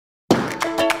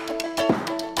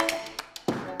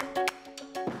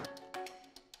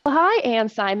Hi, Anne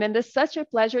Simon. It's such a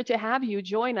pleasure to have you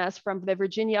join us from the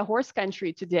Virginia horse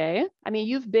country today. I mean,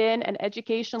 you've been an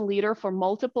education leader for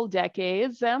multiple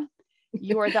decades.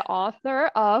 You are the author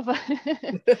of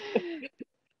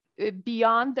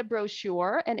Beyond the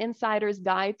Brochure, an insider's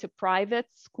guide to private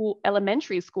school,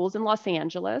 elementary schools in Los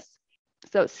Angeles.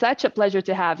 So such a pleasure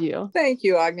to have you. Thank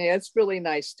you, Agnia. It's really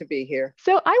nice to be here.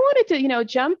 So I wanted to,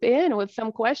 jump in with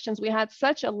some questions. We had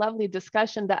such a lovely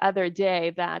discussion the other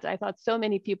day that I thought so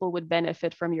many people would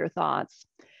benefit from your thoughts.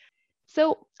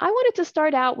 So I wanted to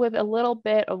start out with a little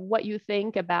bit of what you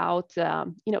think about,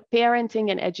 parenting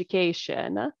and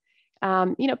education.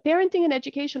 Parenting and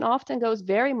education often goes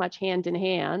very much hand in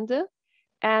hand.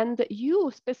 And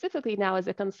you specifically now as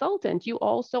a consultant, you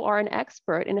also are an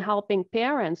expert in helping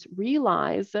parents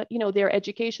realize, their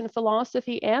education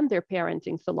philosophy and their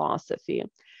parenting philosophy.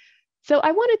 So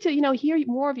I wanted to, hear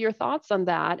more of your thoughts on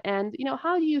that. And,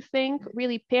 how do you think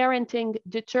really parenting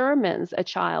determines a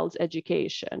child's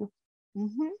education?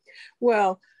 Mm-hmm.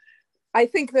 Well, I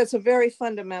think that's a very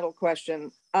fundamental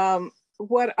question.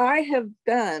 What I have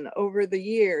done over the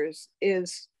years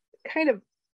is kind of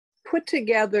put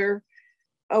together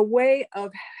a way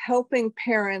of helping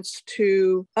parents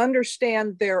to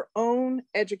understand their own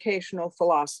educational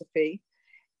philosophy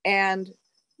and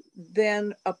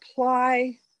then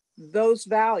apply those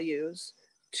values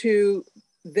to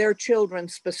their children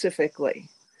specifically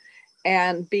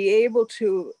and be able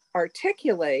to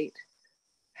articulate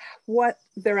what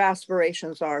their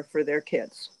aspirations are for their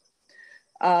kids.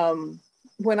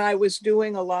 When I was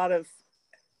doing a lot of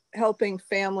helping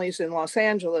families in Los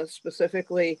Angeles,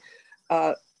 specifically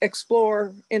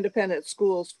explore independent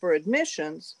schools for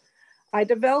admissions, I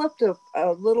developed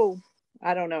a little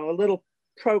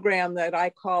program that I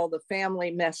call the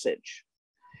family message.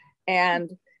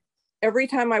 And every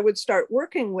time I would start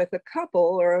working with a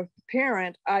couple or a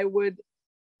parent, I would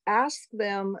ask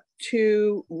them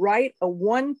to write a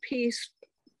one-page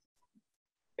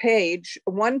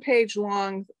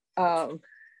long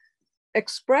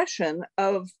expression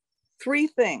of three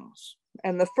things.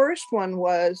 And the first one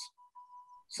was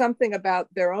something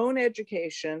about their own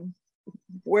education.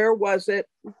 Where was it?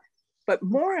 But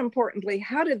more importantly,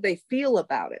 how did they feel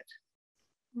about it?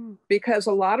 Because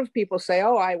a lot of people say,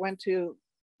 oh, I went to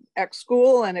X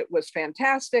school and it was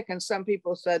fantastic. And some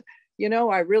people said,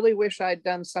 I really wish I'd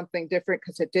done something different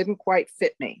because it didn't quite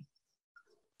fit me.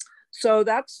 So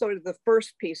that's sort of the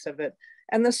first piece of it.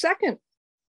 And the second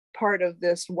part of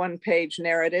this one-page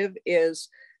narrative is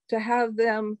to have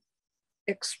them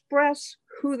express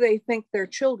who they think their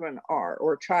children are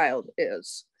or child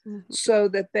is, so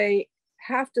that they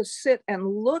have to sit and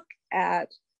look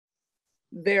at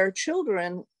their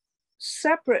children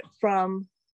separate from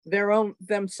their own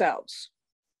themselves.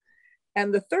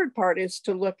 And the third part is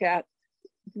to look at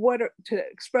to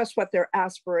express what their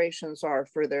aspirations are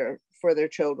for their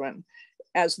children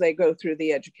as they go through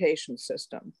the education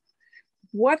system.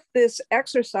 What this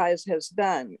exercise has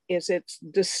done is it's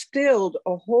distilled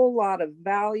a whole lot of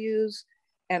values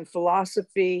and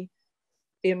philosophy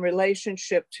in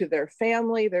relationship to their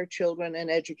family, their children, and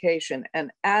education.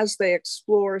 And as they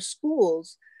explore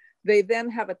schools, they then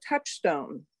have a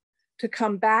touchstone to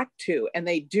come back to, and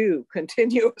they do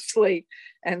continuously,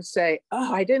 and say,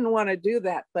 oh, I didn't want to do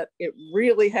that, but it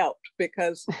really helped,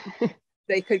 because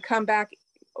they could come back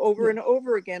over and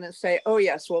over again and say, oh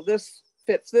yes, well, this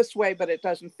fits this way, but it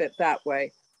doesn't fit that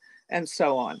way, and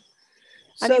so on.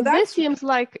 This seems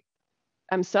like,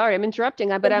 I'm sorry, I'm interrupting,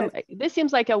 but this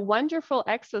seems like a wonderful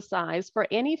exercise for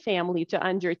any family to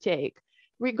undertake,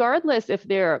 regardless if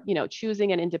they're,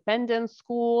 choosing an independent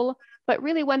school, but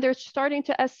really when they're starting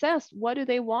to assess what do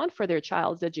they want for their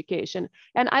child's education.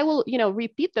 And I will,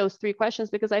 repeat those three questions,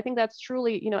 because I think that's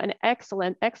truly, an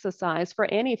excellent exercise for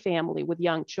any family with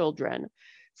young children.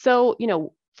 So,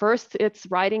 first, it's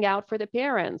writing out for the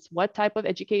parents, what type of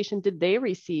education did they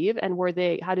receive, and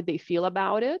how did they feel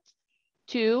about it?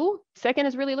 Second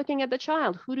is really looking at the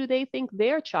child. Who do they think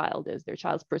their child is, their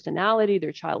child's personality,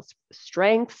 their child's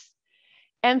strengths?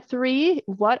 And 3,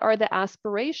 what are the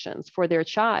aspirations for their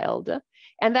child?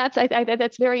 And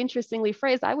that's very interestingly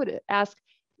phrased. I would ask,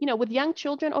 with young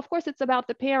children, of course, it's about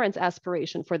the parent's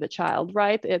aspiration for the child,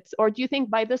 right? Or do you think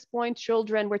by this point,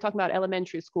 children, we're talking about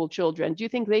elementary school children, do you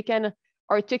think they can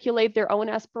articulate their own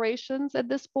aspirations at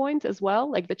this point as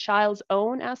well, like the child's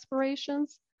own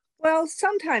aspirations? Well,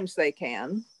 sometimes they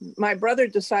can. My brother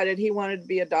decided he wanted to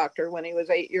be a doctor when he was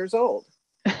 8 years old,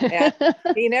 and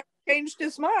he never changed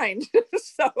his mind.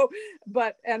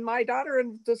 And my daughter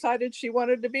decided she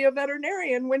wanted to be a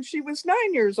veterinarian when she was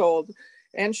 9 years old,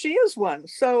 and she is one.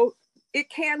 So it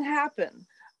can happen.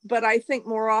 But I think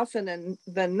more often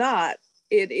than not,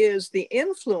 it is the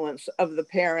influence of the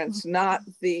parents, not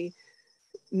the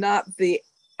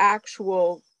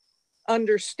actual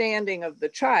understanding of the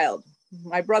child.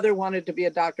 My brother wanted to be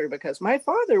a doctor because my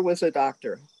father was a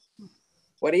doctor.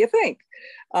 What do you think?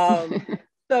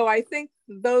 So I think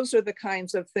those are the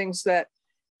kinds of things that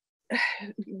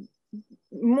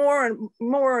more and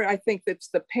more, I think it's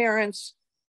the parents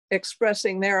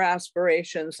expressing their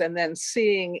aspirations and then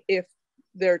seeing if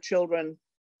their children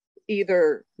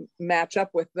either match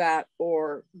up with that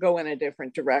or go in a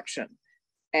different direction.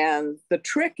 And the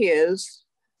trick is,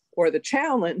 or the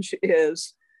challenge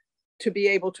is, to be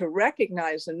able to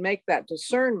recognize and make that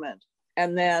discernment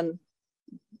and then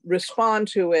respond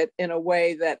to it in a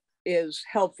way that is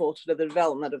helpful to the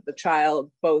development of the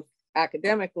child, both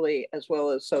academically as well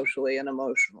as socially and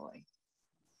emotionally.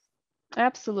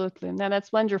 Absolutely. Now,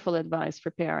 that's wonderful advice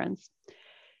for parents.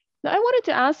 Now, I wanted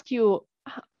to ask you,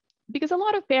 because a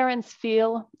lot of parents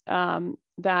feel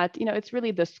that, it's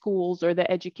really the schools or the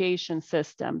education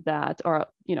system that are,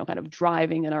 kind of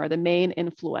driving and are the main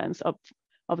influence of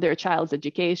their child's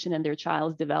education and their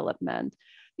child's development.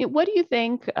 What do you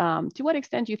think, to what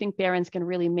extent do you think parents can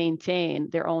really maintain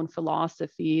their own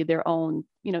philosophy, their own,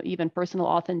 even personal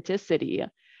authenticity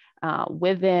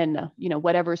within,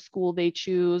 whatever school they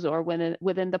choose or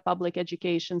within the public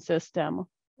education system?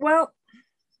 Well,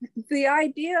 the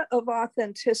idea of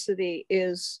authenticity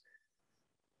is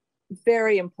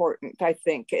very important, I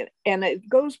think. And it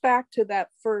goes back to that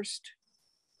first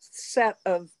set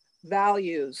of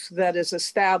values that is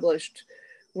established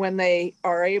when they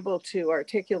are able to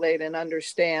articulate and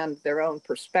understand their own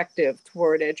perspective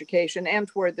toward education and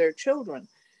toward their children.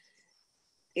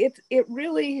 It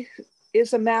really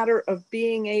is a matter of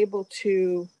being able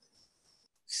to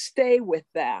stay with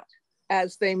that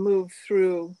as they move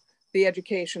through the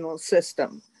educational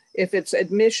system. If it's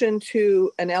admission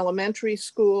to an elementary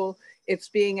school, it's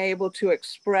being able to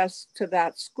express to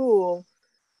that school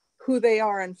who they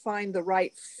are and find the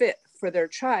right fit for their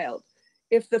child.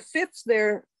 If the fit's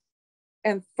there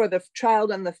and for the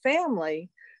child and the family,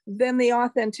 then the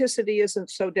authenticity isn't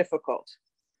so difficult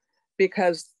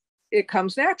because it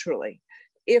comes naturally.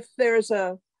 If there's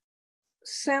a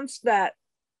sense that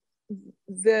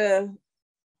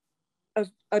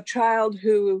a child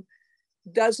who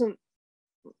doesn't,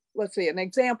 let's see, an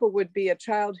example would be a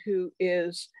child who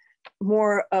is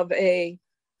more of a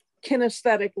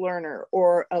kinesthetic learner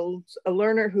or a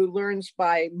learner who learns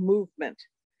by movement,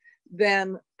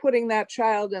 then putting that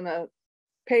child in a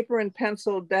paper and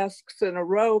pencil desks in a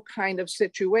row kind of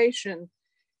situation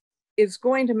is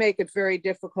going to make it very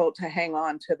difficult to hang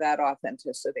on to that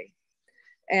authenticity.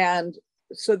 And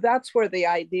so that's where the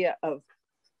idea of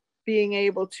being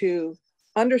able to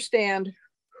understand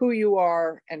who you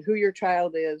are and who your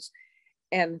child is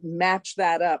and match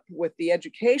that up with the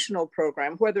educational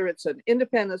program, whether it's an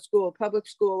independent school, a public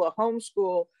school, a home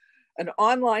school, an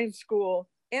online school,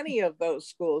 any of those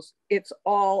schools, it's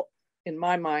all, in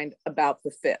my mind, about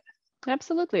the fit.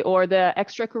 Absolutely. Or the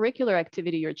extracurricular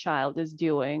activity your child is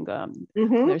doing.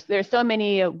 There's so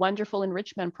many wonderful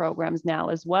enrichment programs now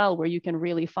as well, where you can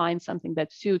really find something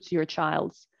that suits your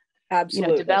child's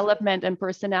development and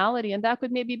personality. And that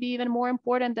could maybe be even more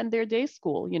important than their day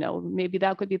school. Maybe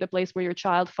that could be the place where your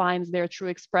child finds their true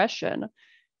expression.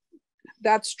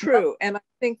 That's true. And I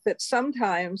think that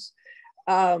sometimes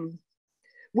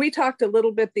we talked a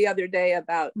little bit the other day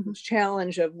about the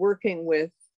challenge of working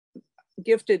with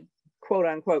gifted, quote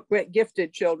unquote,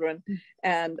 gifted children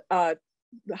and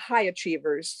high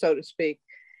achievers, so to speak.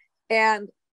 And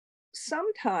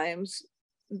sometimes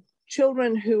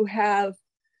children who have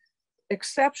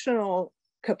exceptional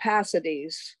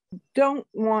capacities don't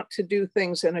want to do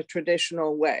things in a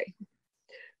traditional way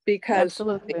because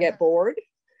they get bored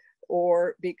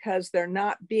or because they're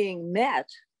not being met.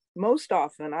 Most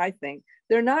often, I think,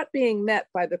 they're not being met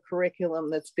by the curriculum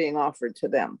that's being offered to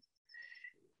them.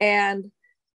 And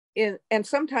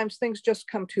sometimes things just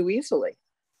come too easily.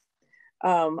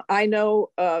 I know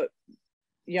a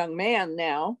young man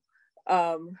now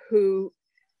who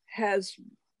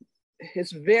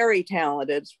is very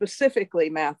talented, specifically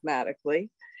mathematically,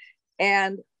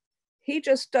 and he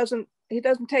doesn't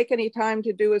take any time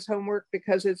to do his homework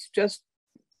because it's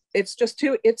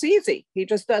easy. He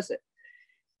just does it.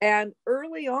 And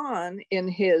early on in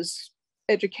his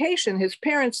education, his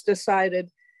parents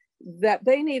decided that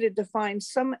they needed to find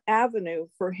some avenue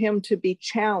for him to be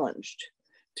challenged,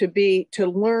 to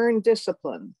learn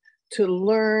discipline, to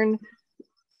learn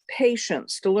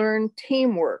patience, to learn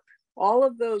teamwork, all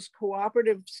of those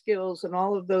cooperative skills and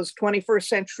all of those 21st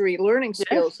century learning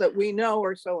skills that we know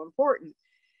are so important.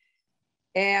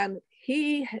 And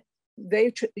he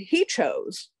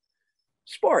chose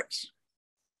sports.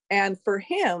 And for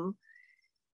him,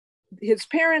 his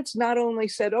parents not only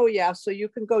said, oh yeah, so you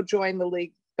can go join the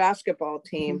league basketball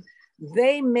team,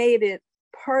 they made it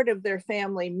part of their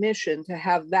family mission to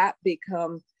have that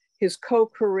become his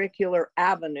co-curricular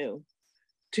avenue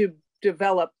to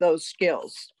develop those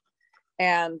skills.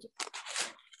 And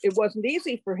it wasn't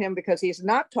easy for him because he's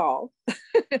not tall.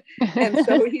 And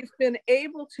so he's been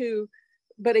able to,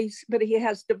 but he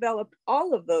has developed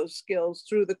all of those skills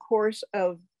through the course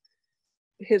of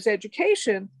his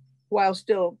education, while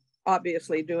still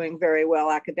obviously doing very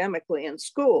well academically in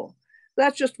school.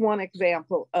 That's just one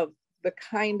example of the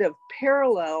kind of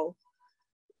parallel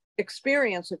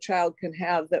experience a child can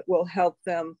have that will help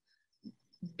them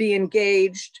be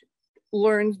engaged,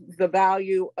 learn the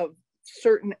value of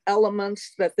certain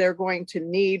elements that they're going to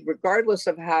need, regardless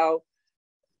of how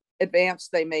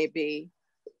advanced they may be,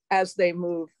 as they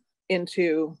move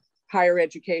into higher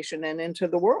education and into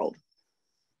the world.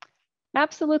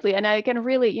 Absolutely. And I can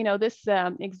really, this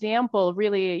example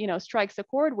really, strikes a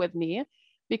chord with me,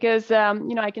 because,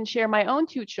 I can share my own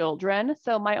two children.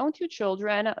 So my own two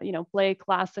children, play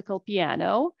classical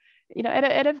piano,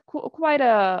 at quite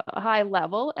a high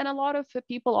level. And a lot of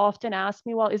people often ask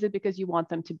me, well, is it because you want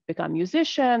them to become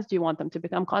musicians? Do you want them to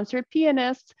become concert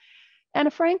pianists?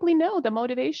 And frankly, no, the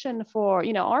motivation for,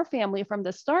 our family from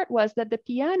the start was that the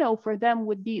piano for them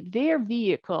would be their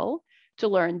vehicle to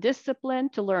learn discipline,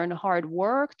 to learn hard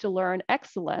work, to learn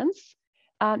excellence,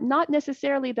 not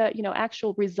necessarily the,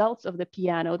 actual results of the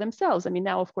piano themselves. I mean,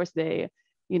 now, of course, they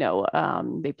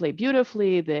play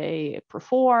beautifully, they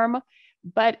perform,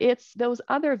 but it's those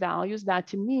other values that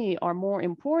to me are more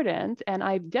important. And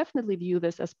I definitely view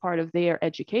this as part of their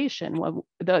education,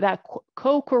 that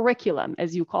co-curriculum,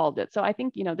 as you called it. So I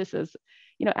think, this is,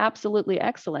 absolutely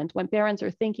excellent when parents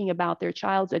are thinking about their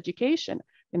child's education.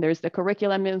 And there's the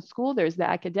curriculum in school, there's the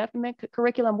academic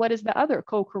curriculum. What is the other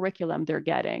co-curriculum they're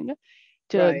getting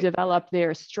to develop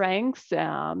their strengths,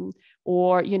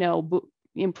 or,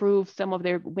 improve some of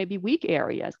their maybe weak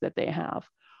areas that they have?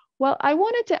 Well, I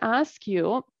wanted to ask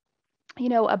you,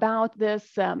 about this,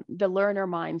 the learner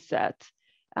mindset.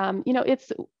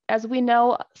 It's, as we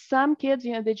know, some kids,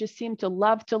 they just seem to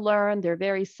love to learn. They're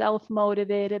very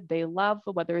self-motivated. They love,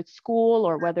 whether it's school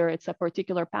or whether it's a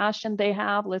particular passion they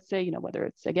have, let's say, whether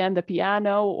it's, again, the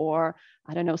piano or,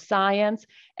 I don't know, science.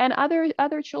 And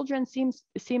other children seem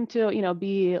to,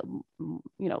 be,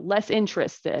 less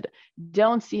interested,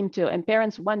 don't seem to. And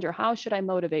parents wonder, how should I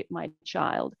motivate my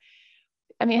child?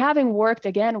 I mean, having worked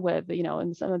again with,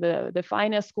 in some of the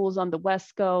finest schools on the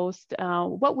West Coast,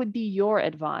 what would be your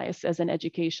advice as an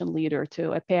education leader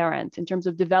to a parent in terms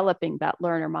of developing that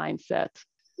learner mindset?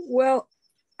 Well,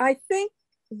 I think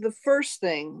the first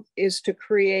thing is to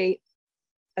create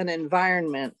an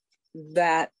environment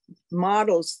that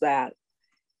models that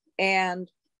and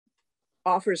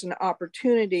offers an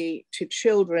opportunity to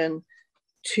children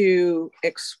to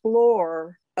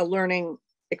explore a learning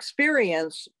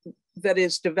experience that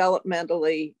is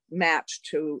developmentally matched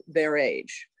to their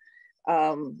age.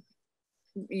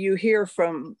 You hear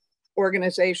from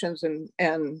organizations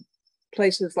and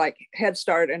places like Head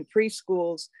Start and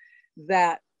preschools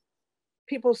that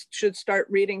people should start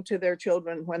reading to their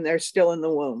children when they're still in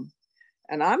the womb.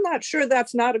 And I'm not sure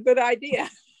that's not a good idea.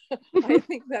 I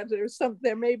think that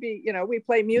there may be, we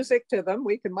play music to them,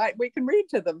 we can read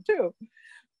to them too.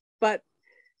 But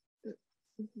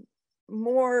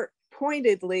more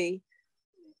pointedly,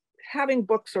 having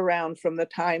books around from the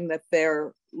time that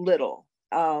they're little,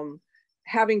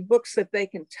 having books that they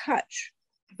can touch,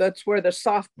 that's where the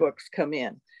soft books come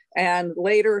in. And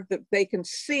later that they can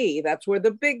see, that's where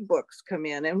the big books come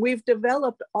in. And we've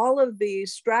developed all of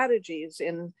these strategies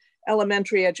in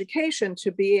elementary education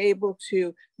to be able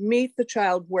to meet the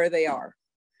child where they are.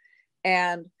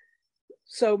 And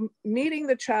so meeting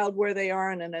the child where they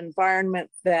are in an environment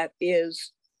that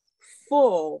is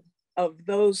full of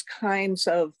those kinds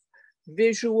of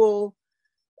visual,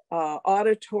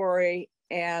 auditory,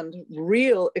 and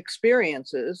real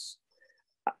experiences,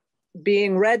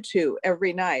 being read to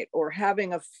every night, or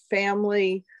having a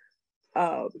family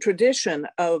tradition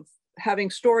of having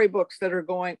storybooks that are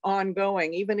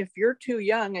ongoing, even if you're too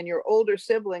young and your older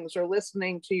siblings are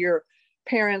listening to your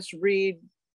parents read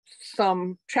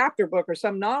some chapter book or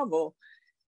some novel,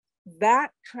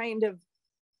 that kind of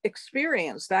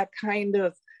experience, that kind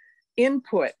of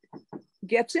input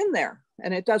gets in there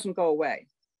and it doesn't go away.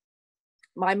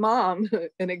 My mom,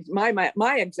 and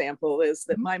my example is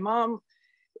that my mom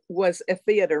was a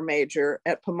theater major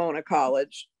at Pomona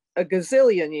College a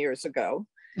gazillion years ago.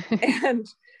 And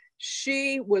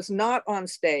She was not on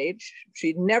stage.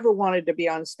 She never wanted to be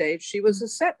on stage. She was a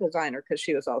set designer because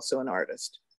she was also an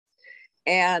artist.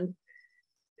 And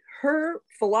her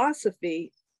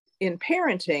philosophy in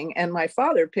parenting, and my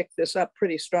father picked this up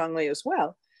pretty strongly as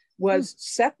well, was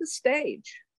set the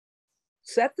stage.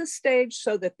 Set the stage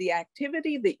so that the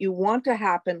activity that you want to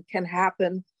happen can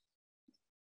happen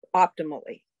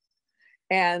optimally.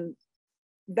 And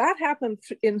that happened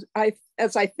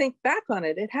as I think back on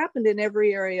it, it happened in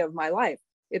every area of my life.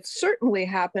 It certainly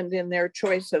happened in their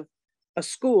choice of a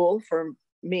school for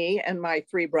me and my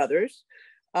three brothers,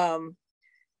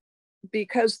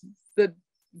 because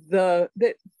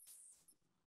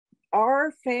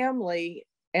our family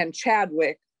and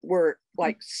Chadwick were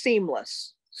like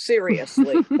seamless,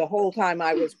 seriously, the whole time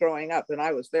I was growing up, and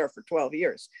I was there for 12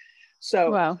 years.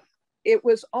 So wow. It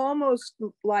was almost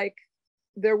like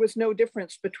there was no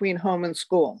difference between home and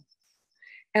school.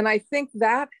 And I think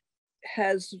that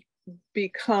has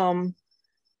become,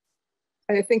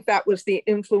 I think that was the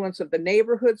influence of the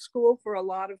neighborhood school for a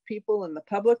lot of people in the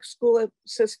public school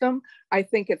system. I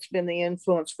think it's been the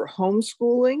influence for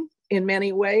homeschooling in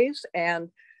many ways, and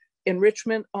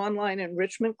enrichment, online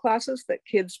enrichment classes that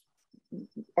kids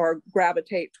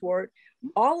gravitate toward.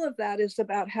 All of that is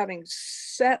about having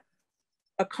set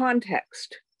a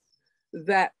context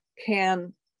that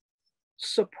can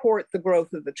support the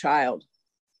growth of the child.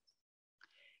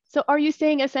 So are you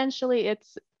saying essentially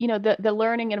it's, the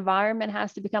learning environment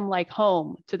has to become like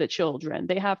home to the children?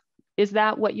 Is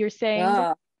that what you're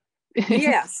saying?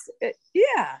 Yes.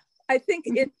 Yeah. I think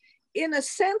in a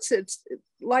sense, it's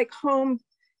like home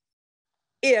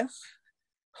if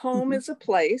home is a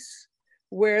place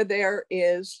where there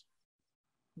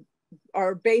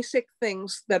are basic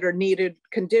things that are needed,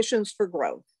 conditions for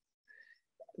growth.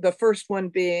 The first one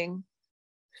being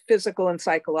physical and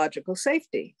psychological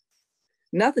safety.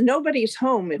 Nobody's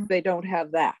home if they don't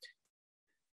have that.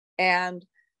 And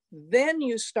then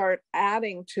you start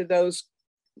adding to those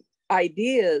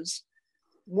ideas.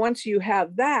 Once you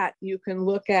have that, you can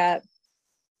look at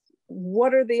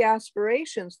what are the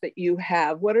aspirations that you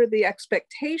have? What are the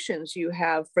expectations you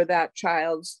have for that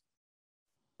child's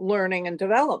learning and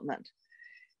development?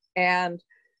 And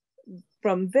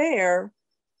from there,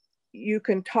 you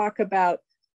can talk about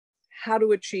how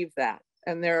to achieve that.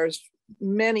 And there's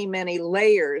many, many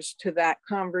layers to that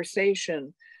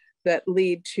conversation that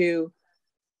lead to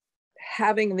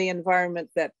having the environment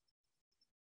that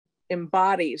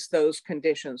embodies those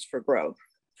conditions for growth.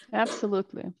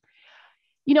 Absolutely.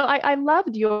 I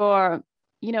loved your,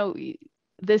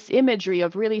 this imagery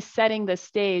of really setting the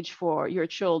stage for your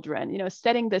children,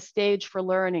 setting the stage for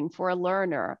learning, for a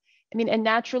learner. I mean, and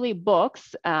naturally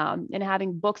books and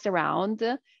having books around,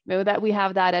 that we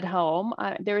have that at home.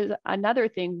 There's another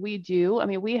thing we do. I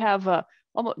mean, we have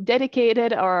almost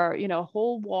dedicated our,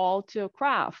 whole wall to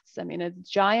crafts. I mean, it's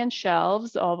giant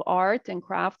shelves of art and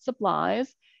craft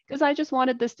supplies, because I just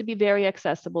wanted this to be very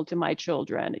accessible to my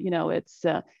children. It's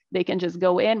they can just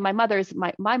go in. My mother's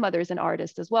an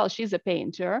artist as well. She's a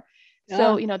painter. Yeah.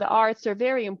 So, the arts are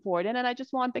very important, and I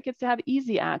just want the kids to have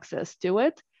easy access to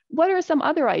it. What are some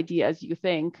other ideas you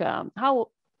think?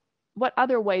 What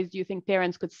other ways do you think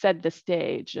parents could set the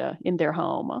stage in their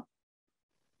home?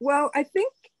 Well, I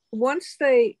think once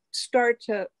they start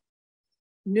to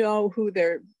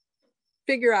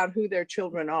figure out who their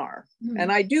children are,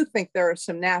 and I do think there are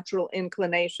some natural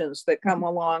inclinations that come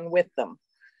along with them.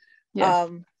 Yes.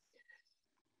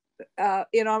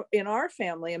 In our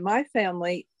family, in my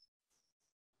family,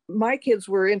 my kids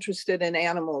were interested in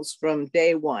animals from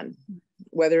day one.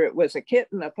 Whether it was a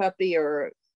kitten, a puppy,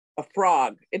 or a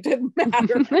frog, it didn't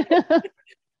matter.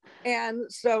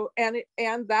 And so, and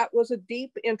that was a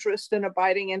deep interest and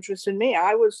abiding interest in me.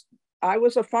 I was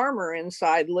a farmer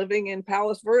inside, living in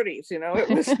Palos Verdes. It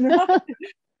was not.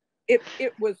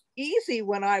 It was easy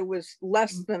when I was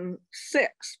less than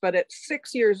 6, but at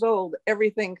 6 years old,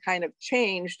 everything kind of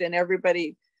changed, and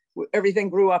everything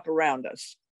grew up around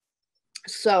us.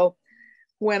 So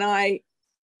when I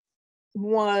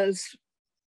was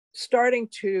starting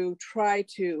to try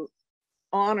to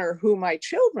honor who my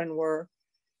children were,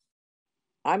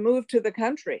 I moved to the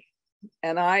country,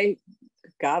 and I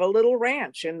got a little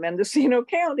ranch in Mendocino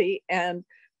County, and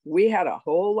we had a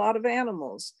whole lot of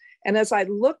animals. And as I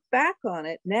look back on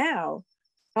it now,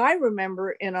 I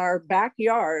remember in our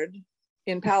backyard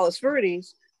in Palos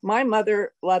Verdes, my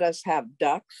mother let us have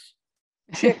ducks,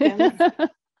 chickens,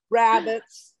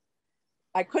 rabbits.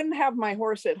 I couldn't have my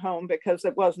horse at home because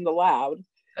it wasn't allowed.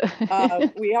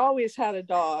 We always had a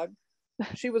dog.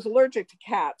 she was allergic to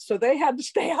cats, so they had to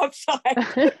stay outside.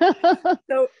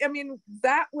 So, I mean,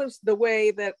 that was the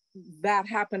way that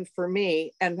happened for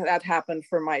me, and that happened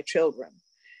for my children.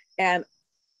 And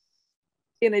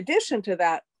in addition to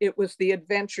that, it was the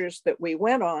adventures that we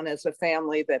went on as a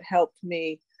family that helped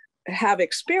me have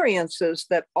experiences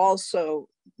that also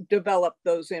developed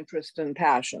those interests and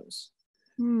passions.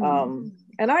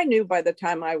 And I knew by the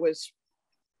time I was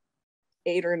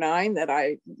 8 or 9 that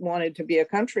I wanted to be a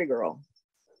country girl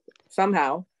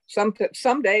somehow,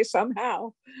 someday,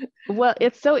 somehow. Well,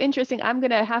 it's so interesting. I'm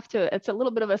going to have to, it's a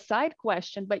little bit of a side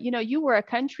question, but you know, you were a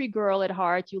country girl at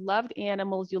heart. You loved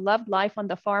animals. You loved life on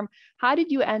the farm. How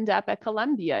did you end up at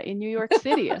Columbia in New York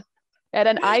City at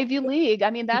an Ivy League? I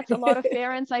mean, that's a lot of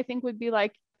parents, I think, would be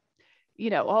like, you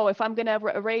know, oh, if I'm going to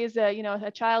raise a, you know, a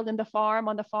child on the farm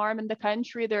in the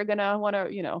country, they're going to want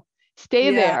to, you know, stay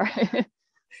there.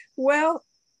 Well,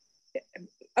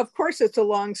 of course, it's a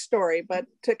long story, but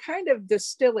to kind of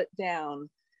distill it down,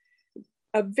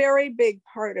 a very big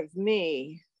part of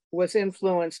me was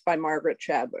influenced by Margaret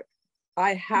Chadwick.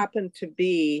 I happened to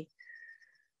be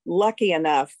lucky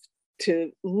enough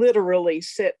to literally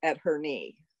sit at her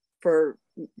knee for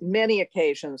many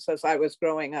occasions as I was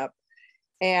growing up.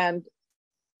 And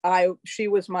she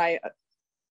was my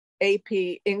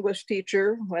AP English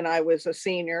teacher when I was a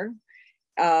senior.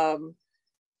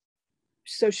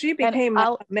 So she became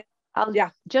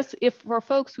just, if for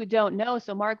folks who don't know,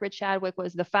 so Margaret Chadwick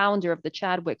was the founder of the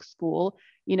Chadwick School,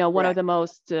 you know, one of the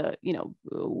most, you know,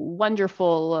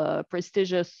 wonderful,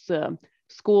 prestigious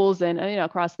schools and, you know,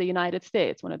 across the United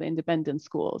States, one of the independent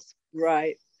schools.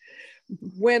 Right.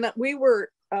 When we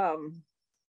were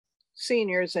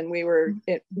seniors and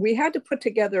we had to put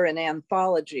together an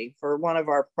anthology for one of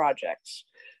our projects,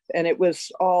 and it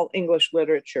was all English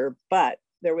literature, but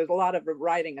there was a lot of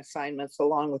writing assignments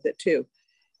along with it too.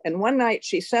 And one night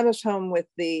she sent us home with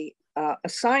the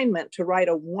assignment to write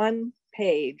a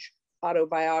 1-page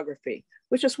autobiography,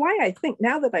 which is why I think,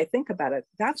 now that I think about it,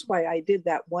 that's why I did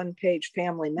that 1-page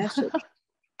family message.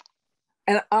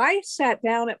 And I sat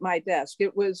down at my desk.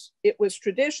 It was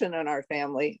tradition in our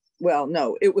family. Well,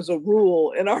 no, it was a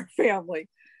rule in our family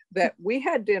that we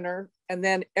had dinner and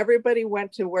then everybody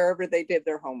went to wherever they did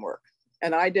their homework.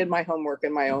 And I did my homework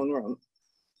in my own room.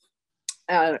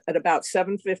 At about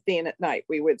 7:15 at night,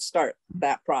 we would start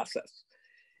that process.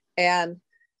 And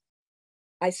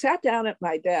I sat down at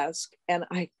my desk and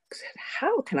I said,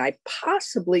 how can I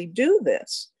possibly do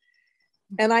this?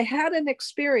 And I had an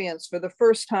experience for the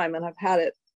first time, and I've had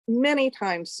it many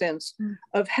times since,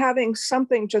 of having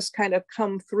something just kind of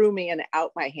come through me and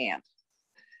out my hand.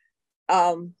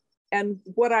 And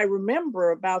what I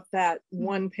remember about that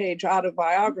 1-page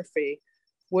autobiography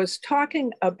was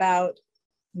talking about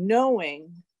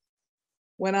knowing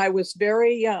when I was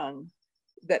very young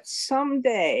that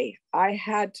someday I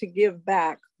had to give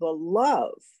back the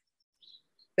love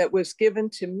that was given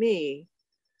to me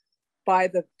by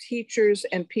the teachers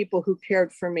and people who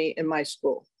cared for me in my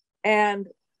school. And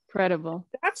incredible.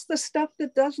 That's the stuff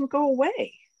that doesn't go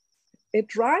away. It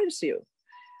drives you.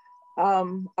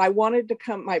 I wanted to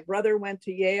come, my brother went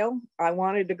to Yale. I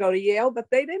wanted to go to Yale, but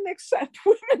they didn't accept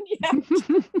women yet.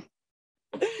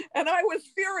 And I was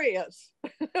furious.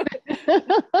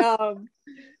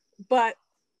 But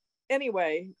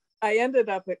anyway, I ended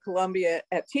up at Columbia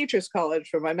at Teachers College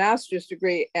for my master's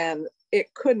degree, and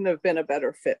it couldn't have been a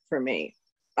better fit for me.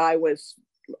 I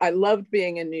loved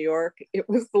being in New York. It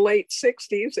was the late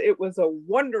 60s. It was a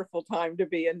wonderful time to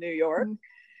be in New York.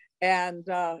 And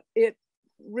it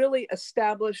really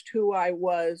established who I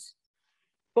was,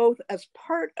 both as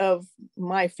part of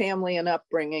my family and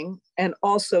upbringing, and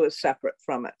also as separate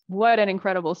from it. What an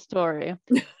incredible story.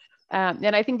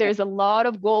 And I think there's a lot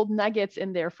of gold nuggets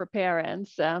in there for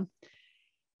parents. Yeah.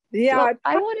 Well,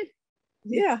 I wanted.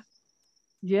 Yeah.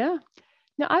 Yeah.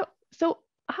 Now, so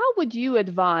how would you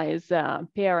advise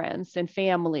parents and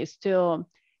families to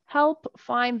help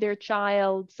find their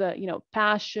child's,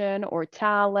 passion or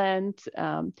talent?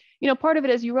 Part of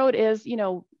it, as you wrote, is,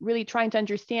 really trying to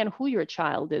understand who your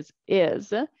child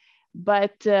is.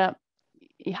 But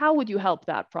how would you help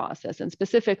that process? And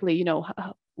specifically,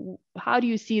 how do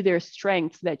you see their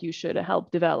strengths that you should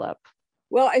help develop?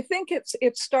 Well, I think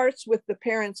it starts with the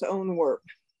parents' own work,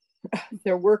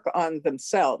 their work on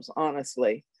themselves,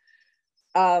 honestly.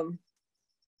 And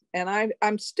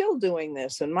I'm still doing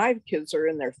this, and my kids are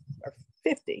in their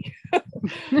 50.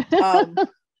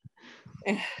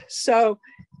 So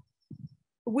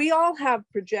we all have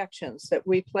projections that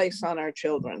we place on our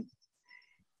children.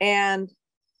 And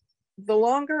the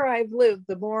longer I've lived,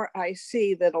 the more I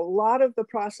see that a lot of the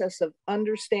process of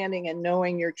understanding and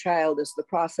knowing your child is the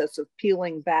process of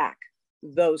peeling back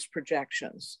those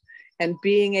projections and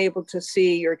being able to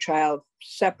see your child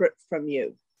separate from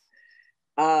you.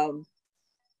 So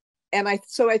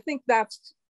I think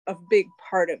that's a big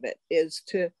part of it, is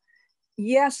to,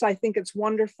 yes, I think it's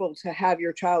wonderful to have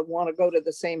your child want to go to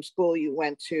the same school you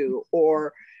went to,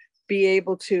 or be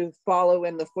able to follow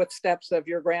in the footsteps of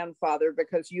your grandfather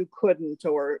because you couldn't,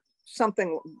 or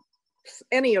something,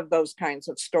 any of those kinds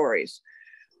of stories.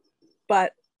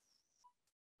 But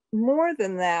more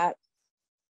than that,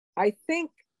 I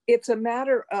think it's a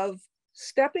matter of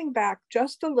stepping back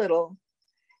just a little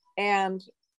and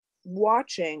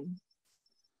watching,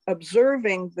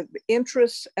 observing the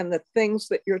interests and the things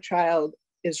that your child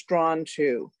is drawn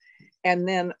to, and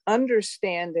then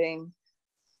understanding,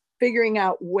 figuring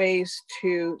out ways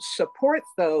to support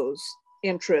those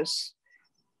interests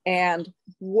and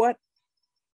what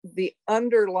the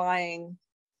underlying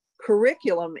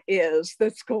curriculum is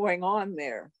that's going on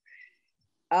there.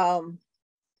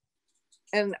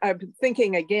 And I've been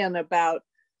thinking again about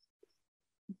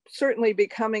certainly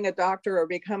becoming a doctor or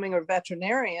becoming a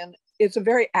veterinarian. It's a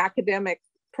very academic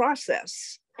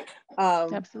process.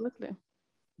 Absolutely.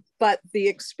 But the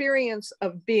experience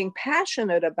of being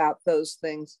passionate about those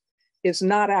things is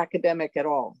not academic at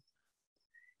all.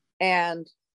 And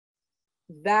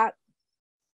that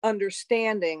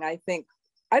understanding, I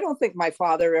don't think my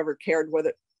father ever cared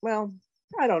whether, well,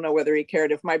 I don't know whether he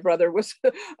cared if my brother was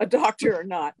a doctor or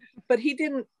not, but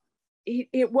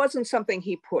it wasn't something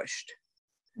he pushed.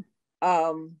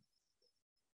 And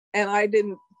I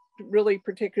didn't really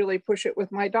particularly push it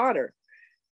with my daughter.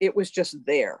 It was just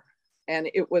there. And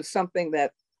it was something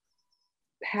that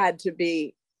had to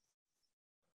be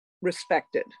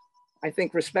respected. I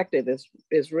think respected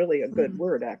is really a good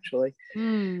word, actually.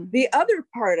 The other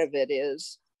part of it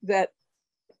is that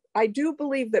I do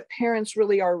believe that parents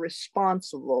really are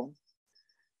responsible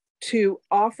to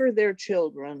offer their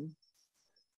children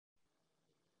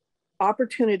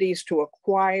opportunities to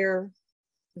acquire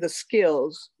the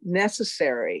skills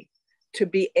necessary to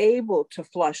be able to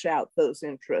flush out those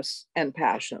interests and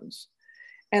passions.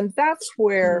 And that's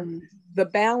where the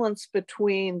balance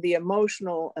between the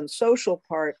emotional and social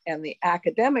part and the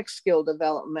academic skill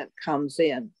development comes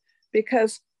in,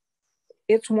 because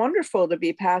it's wonderful to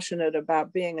be passionate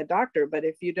about being a doctor, but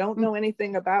if you don't know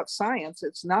anything about science,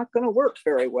 it's not going to work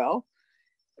very well,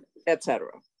 etc.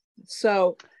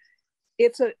 So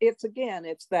it's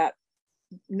that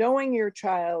knowing your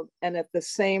child and at the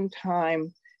same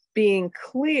time being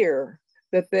clear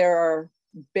that there are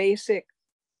basic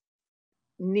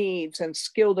needs and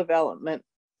skill development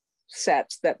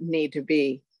sets that need to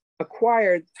be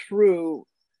acquired through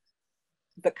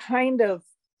the kind of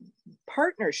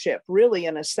partnership, really,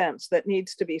 in a sense, that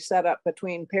needs to be set up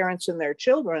between parents and their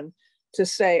children to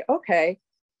say, okay,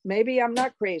 maybe I'm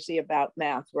not crazy about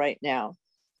math right now,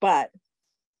 but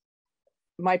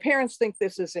my parents think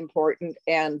this is important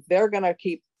and they're going to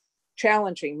keep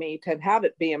challenging me to have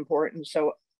it be important,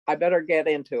 so I better get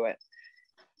into it.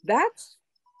 That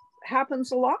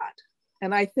happens a lot.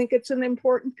 And I think it's an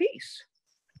important piece.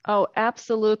 Oh,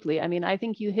 absolutely. I mean, I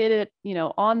think you hit it,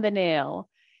 on the nail.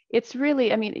 It's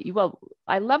really, well,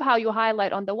 I love how you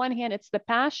highlight, on the one hand, it's the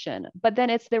passion, but then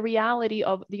it's the reality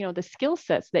of, the skill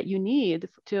sets that you need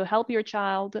to help your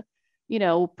child,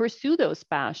 pursue those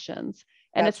passions.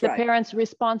 And That's it's the right. parent's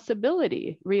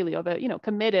responsibility, really, of a,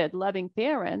 committed, loving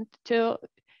parent to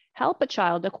help a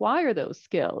child acquire those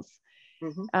skills.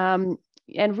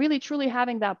 And really, truly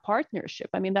having that partnership.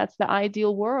 I mean, that's the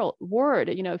ideal word,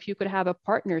 if you could have a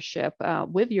partnership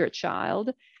with your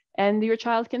child, and your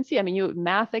child can see,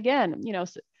 math again,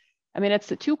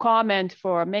 it's too common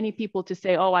for many people to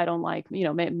say, oh, I don't like,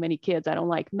 many kids, I don't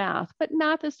like math, but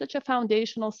math is such a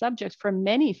foundational subject for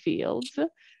many fields.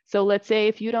 So let's say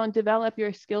if you don't develop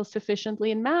your skills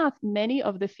sufficiently in math, many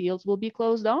of the fields will be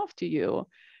closed off to you.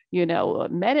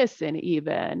 Medicine,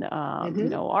 even,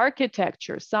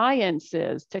 architecture,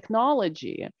 sciences,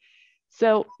 technology.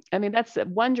 So, that's a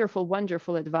wonderful,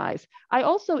 wonderful advice. I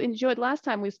also enjoyed last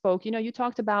time we spoke, you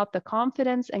talked about the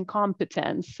confidence and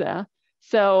competence.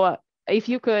 So if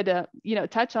you could,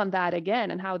 touch on that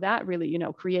again and how that really,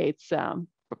 creates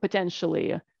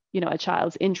potentially, a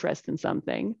child's interest in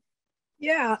something.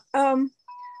 Yeah.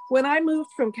 When I moved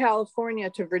from California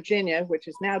to Virginia, which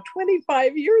is now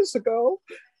 25 years ago.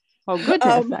 Oh,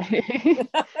 goodness.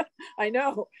 I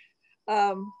know.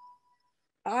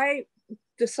 I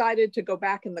decided to go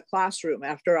back in the classroom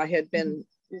after I had been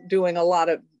doing a lot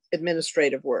of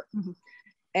administrative work.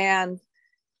 And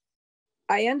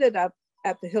I ended up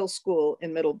at the Hill School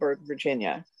in Middleburg,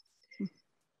 Virginia.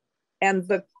 And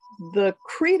the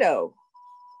credo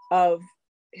of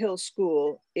Hill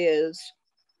School is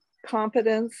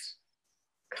competence,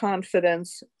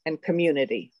 confidence, and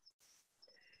community.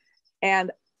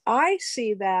 And I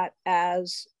see that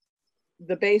as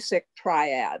the basic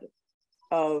triad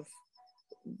of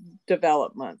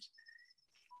development,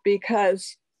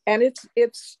 because, and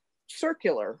it's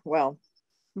circular. Well,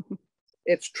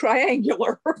 it's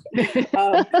triangular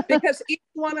because each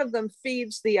one of them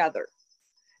feeds the other.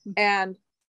 And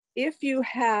if you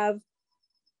have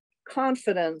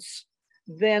confidence,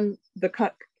 then the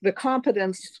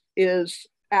competence is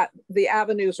the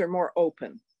avenues are more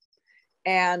open.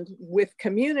 And with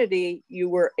community, you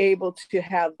were able to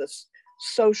have this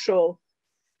social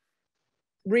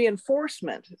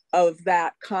reinforcement of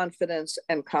that confidence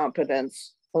and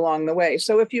competence along the way.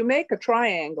 So if you make a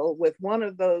triangle with one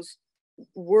of those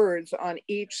words on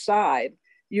each side,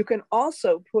 you can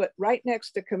also put right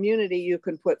next to community, you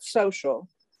can put social.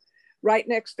 Right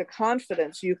next to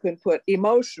confidence, you can put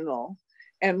emotional.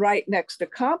 And right next to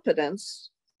competence,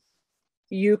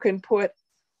 you can put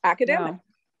academic. Wow.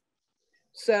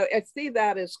 So I see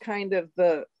that as kind of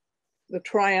the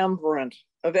triumvirate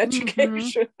of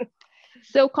education. Mm-hmm.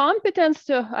 So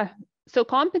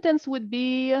competence would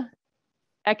be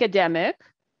academic.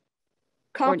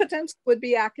 Competence would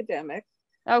be academic.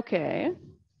 Okay.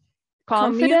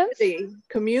 Confidence.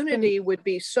 Community would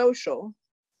be social.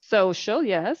 Social,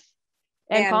 yes.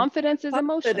 And confidence is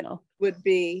emotional. Would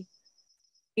be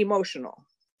emotional.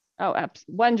 Oh,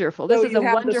 wonderful. This is a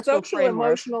wonderful social, framework.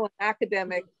 Emotional, and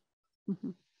academic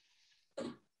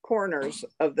corners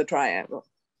of the triangle.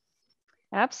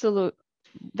 Absolutely.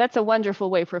 That's a wonderful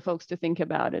way for folks to think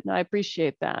about it. And I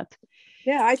appreciate that.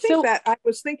 Yeah, I think that I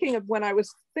was thinking of when I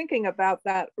was thinking about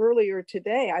that earlier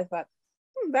today, I thought,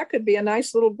 that could be a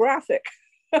nice little graphic.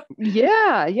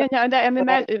 Yeah. No, I'm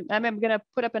going to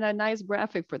put up a nice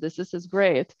graphic for this. This is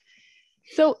great.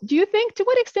 So to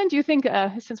what extent do you think,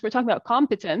 since we're talking about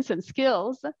competence and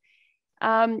skills,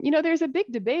 there's a big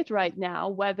debate right now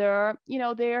whether,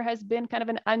 there has been kind of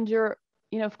an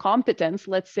competence,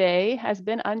 let's say, has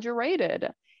been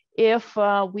underrated. If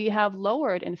we have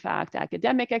lowered, in fact,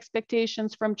 academic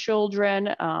expectations from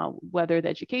children, whether the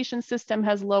education system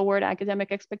has lowered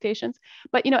academic expectations.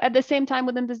 But, at the same time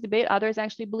within this debate, others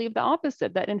actually believe the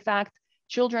opposite, that in fact,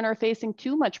 children are facing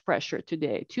too much pressure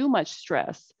today, too much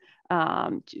stress.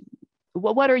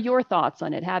 What are your thoughts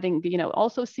on it? Having,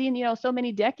 also seen, so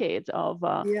many decades of,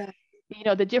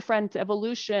 the different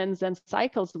evolutions and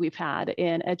cycles we've had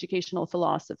in educational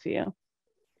philosophy.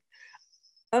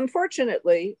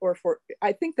 Unfortunately,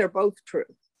 I think they're both true.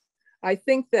 I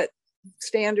think that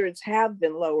standards have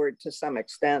been lowered to some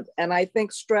extent, and I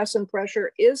think stress and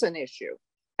pressure is an issue.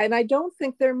 And I don't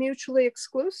think they're mutually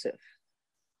exclusive.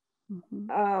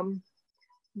 Mm-hmm.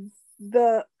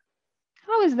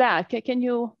 How is that? Can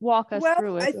you walk us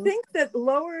through it? I think that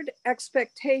lowered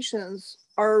expectations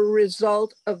are a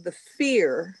result of the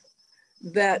fear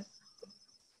that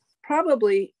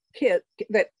probably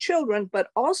children, but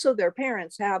also their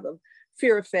parents have of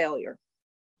fear of failure.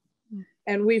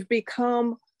 And we've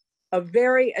become a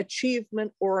very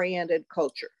achievement-oriented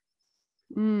culture.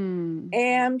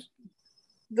 And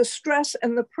the stress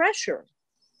and the pressure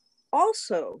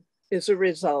also is a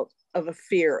result of a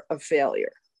fear of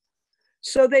failure.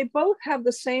 So they both have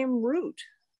the same root.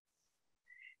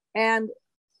 And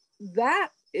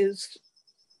that is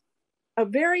a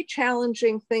very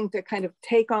challenging thing to kind of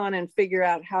take on and figure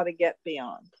out how to get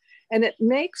beyond. And it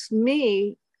makes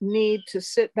me need to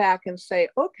sit back and say,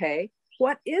 okay,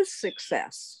 what is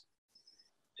success?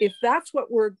 If that's what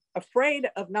we're afraid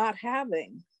of not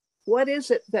having, what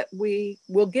is it that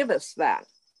will give us that?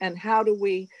 And how do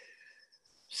we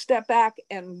step back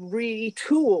and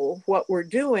retool what we're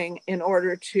doing in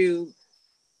order to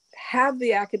have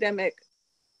the academic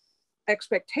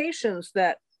expectations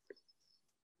that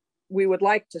we would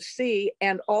like to see,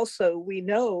 and also we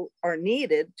know are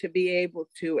needed to be able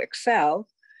to excel,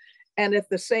 and at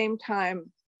the same time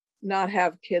not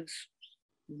have kids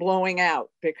blowing out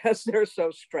because they're so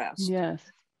stressed. Yes.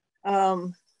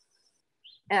 And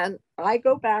I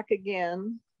go back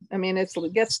again. I mean, it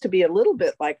gets to be a little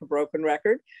bit like a broken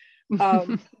record.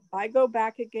 I go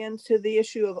back again to the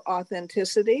issue of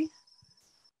authenticity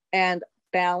and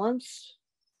balance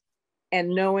and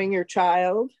knowing your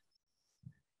child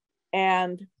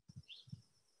and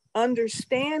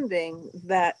understanding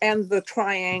that, and the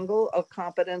triangle of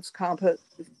competence,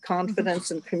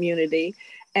 confidence, and community,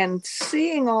 and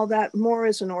seeing all that more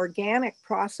as an organic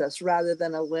process rather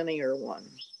than a linear one.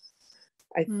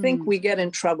 I think we get in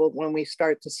trouble when we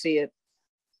start to see it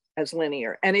as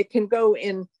linear, and it can go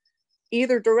in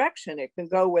either direction. It can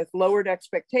go with lowered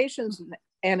expectations,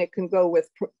 and it can go with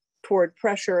toward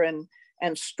pressure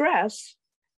and stress.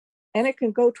 and it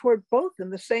can go toward both in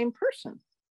the same person.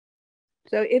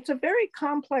 So it's a very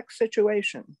complex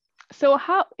situation. So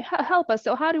help us.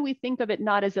 So how do we think of it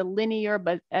not as a linear,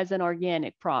 but as an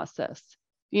organic process?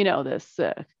 You know, this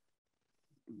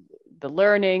the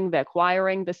learning, the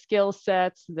acquiring the skill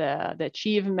sets, the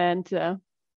achievement.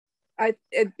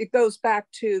 It goes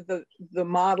back to the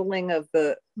modeling of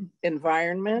the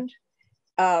environment.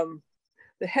 The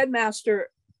headmaster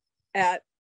at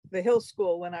the Hill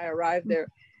School, when I arrived there,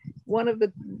 one of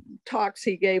the talks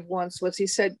he gave once was, he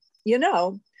said, you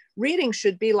know, reading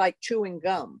should be like chewing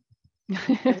gum.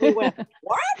 And we went,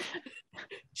 what?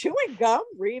 Chewing gum,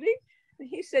 reading? And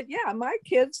he said, yeah, my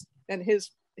kids, and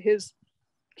his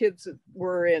kids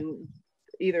were in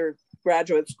either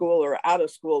graduate school or out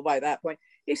of school by that point.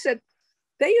 He said,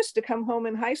 they used to come home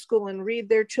in high school and read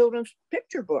their children's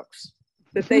picture books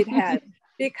that they'd had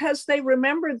because they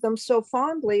remembered them so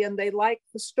fondly and they liked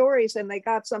the stories and they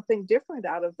got something different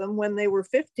out of them when they were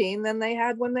 15 than they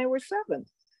had when they were 7.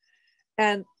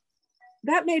 And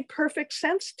that made perfect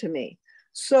sense to me.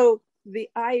 So the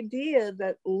idea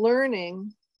that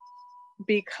learning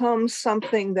becomes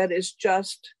something that is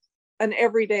just an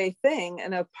everyday thing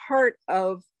and a part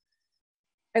of,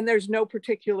 and there's no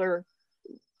particular,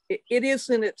 it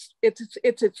isn't, it's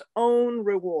its own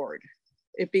reward.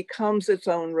 It becomes its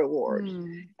own reward.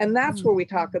 And that's where we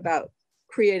talk about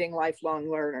creating lifelong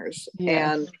learners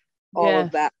and all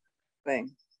of that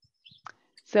thing.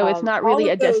 So it's not really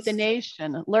a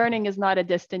destination. Learning is not a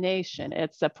destination.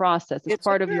 It's a process. It's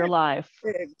part of your life.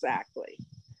 Exactly.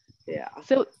 Yeah.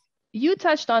 So you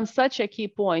touched on such a key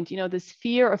point, you know, this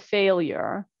fear of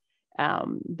failure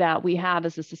that we have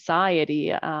as a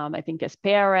society, I think as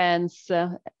parents,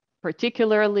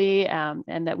 particularly,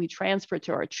 and that we transfer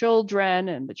to our children,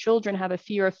 and the children have a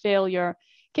fear of failure.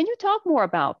 Can you talk more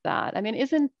about that? I mean,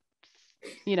 isn't,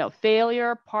 you know,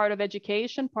 failure part of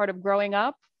education, part of growing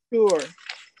up? Sure.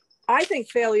 I think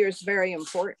failure is very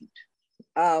important.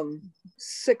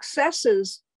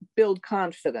 Successes build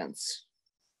confidence.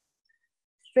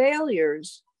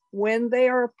 Failures, when they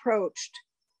are approached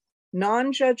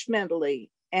non-judgmentally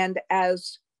and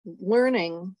as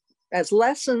learning, as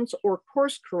lessons or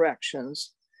course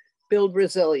corrections, build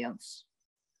resilience.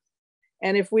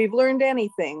 And if we've learned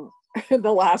anything in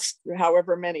the last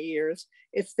however many years,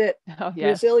 it's that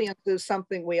resilience is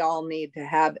something we all need to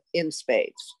have in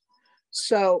spades.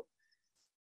 So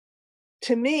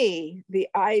to me, the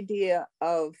idea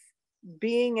of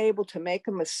being able to make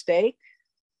a mistake,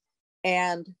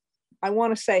 and I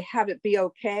want to say have it be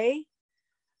okay.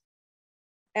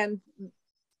 And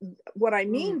what I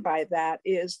mean by that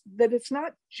is that it's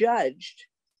not judged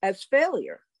as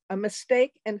failure. A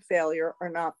mistake and failure are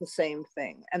not the same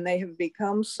thing, and they have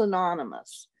become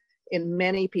synonymous in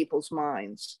many people's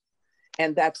minds.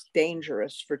 And that's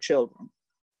dangerous for children.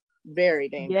 Very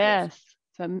dangerous. Yes.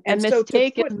 So, and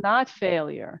mistake is not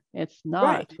failure. It's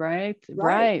not, right?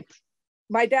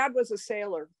 My dad was a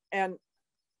sailor, and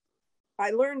I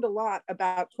learned a lot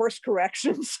about course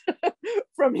corrections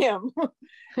from him.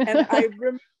 And I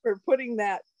remember putting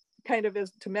that kind of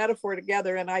as to metaphor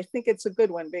together. And I think it's a good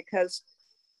one, because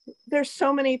there's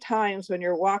so many times when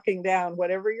you're walking down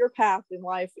whatever your path in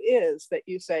life is that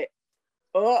you say,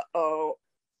 uh-oh.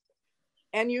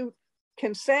 And you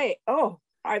can say, oh,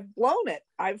 I've blown it,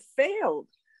 I've failed.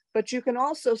 But you can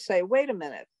also say, wait a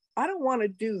minute, I don't want to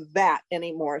do that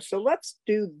anymore. So let's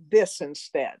do this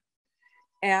instead.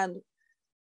 And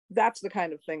that's the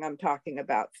kind of thing I'm talking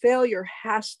about. Failure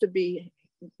has to be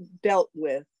dealt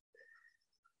with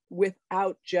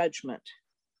without judgment.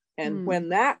 And when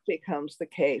that becomes the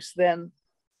case, then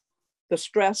the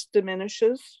stress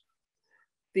diminishes,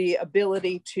 the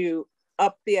ability to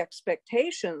up the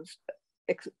expectations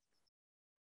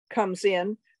comes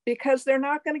in, because they're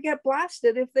not going to get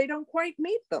blasted if they don't quite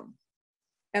meet them.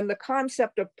 And the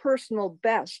concept of personal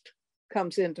best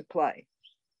comes into play.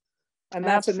 And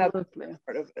that's another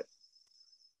part of it.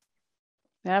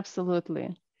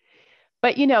 Absolutely.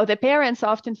 But, you know, the parents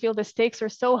often feel the stakes are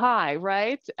so high,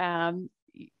 right?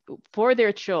 For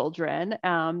their children.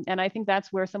 And I think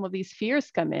that's where some of these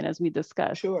fears come in, as we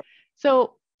discussed. Sure.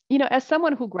 So, you know, as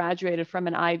someone who graduated from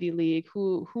an Ivy League,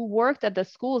 who worked at the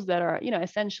schools that are, you know,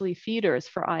 essentially feeders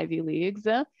for Ivy Leagues,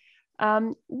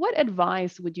 what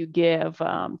advice would you give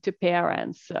to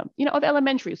parents, you know, of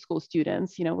elementary school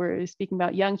students? You know, we're speaking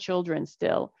about young children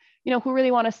still, you know, who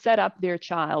really want to set up their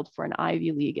child for an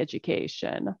Ivy League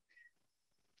education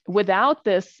without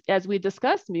this, as we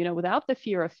discussed, you know, without the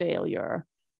fear of failure,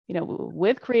 you know,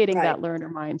 with creating that learner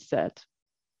mindset.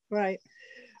 Right.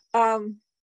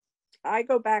 I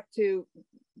go back to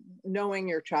knowing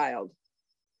your child.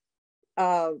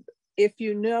 If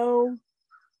you know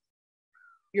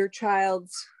your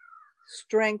child's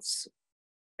strengths,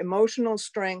 emotional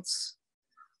strengths,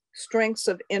 strengths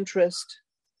of interest,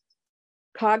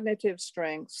 cognitive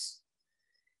strengths,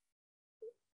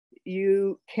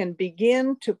 you can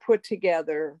begin to put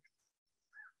together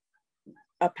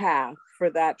a path for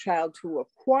that child to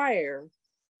acquire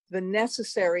the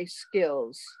necessary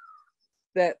skills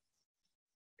that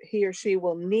he or she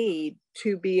will need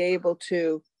to be able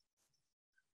to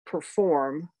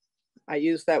perform. I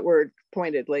use that word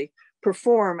pointedly,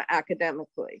 perform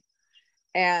academically.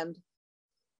 And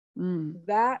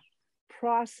that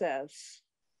process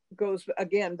goes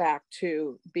again back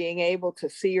to being able to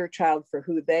see your child for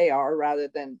who they are rather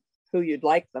than who you'd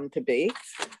like them to be.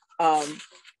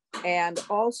 And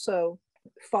also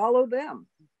follow them.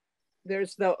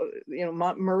 There's the,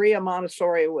 Maria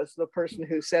Montessori was the person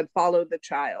who said, follow the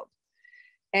child.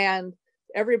 And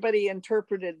everybody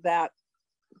interpreted that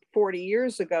 40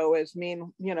 years ago as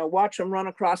watch them run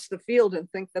across the field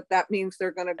and think that that means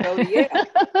they're going to go to Yale.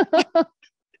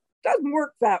 Doesn't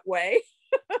work that way.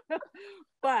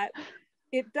 But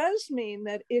it does mean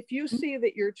that if you see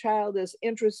that your child is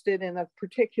interested in a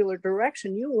particular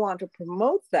direction, you want to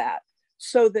promote that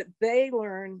so that they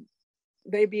learn,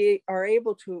 are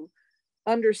able to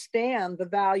understand the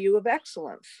value of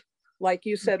excellence. Like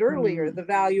you said earlier, the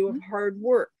value of hard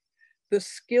work, the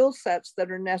skill sets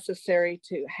that are necessary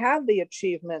to have the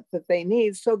achievement that they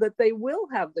need so that they will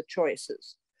have the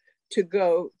choices to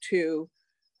go to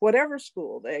whatever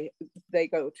school they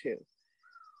go to.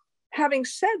 Having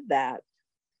said that,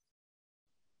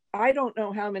 I don't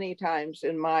know how many times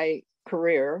in my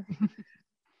career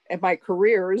and my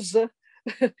careers,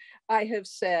 I have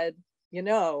said,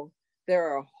 there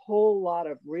are a whole lot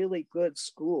of really good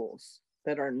schools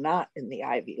that are not in the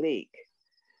Ivy League.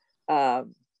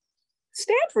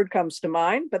 Stanford comes to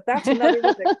mind, but that's another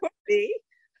one that could be.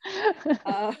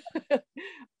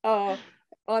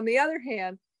 On the other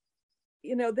hand,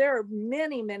 there are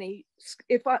many,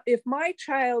 if my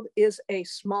child is a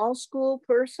small school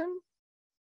person,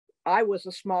 I was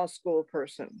a small school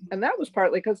person. And that was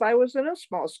partly because I was in a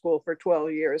small school for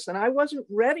 12 years and I wasn't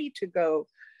ready to go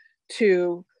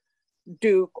to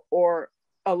Duke or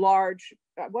I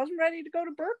wasn't ready to go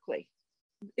to Berkeley.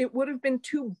 It would have been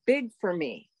too big for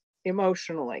me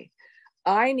emotionally.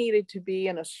 I needed to be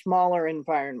in a smaller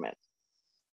environment.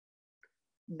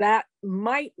 That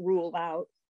might rule out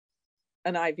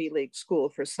an Ivy League school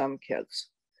for some kids.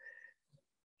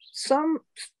 Some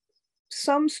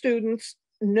students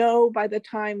know by the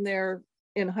time they're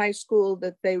in high school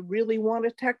that they really want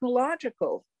a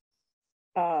technological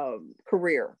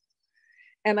career.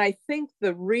 And I think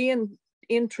the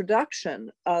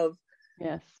reintroduction of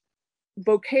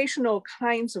vocational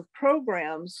kinds of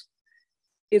programs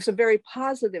is a very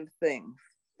positive thing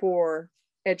for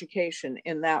education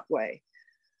in that way.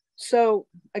 So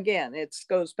again, it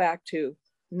goes back to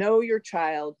know your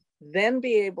child, then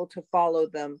be able to follow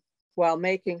them while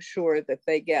making sure that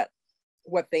they get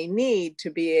what they need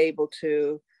to be able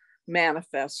to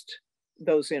manifest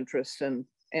those interests and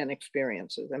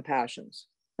experiences and passions.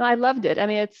 No, I loved it. I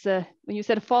mean, it's when you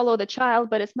said follow the child,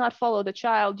 but it's not follow the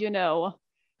child,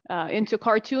 into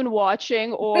cartoon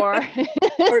watching or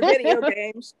or video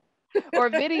games. Or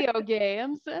video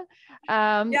games. It's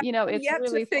yet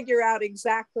really to figure out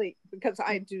exactly, because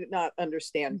I do not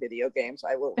understand video games,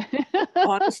 I will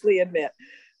honestly admit.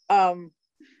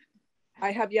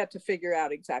 I have yet to figure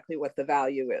out exactly what the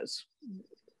value is.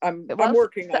 I'm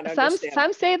working on understanding.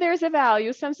 Some say there's a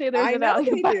value. Some say there's a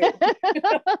value. I know they do.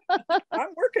 I'm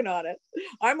working on it.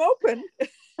 I'm open.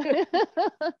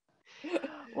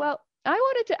 Well, I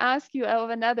wanted to ask you of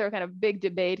another kind of big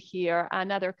debate here,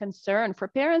 another concern for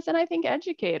parents and I think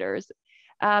educators.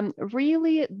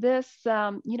 Really, this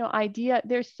idea.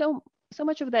 There's so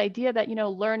much of the idea that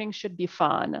learning should be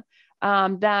fun,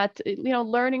 that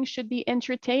learning should be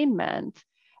entertainment.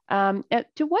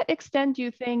 To what extent do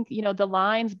you think the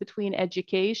lines between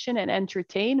education and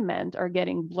entertainment are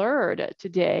getting blurred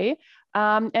today?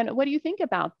 And what do you think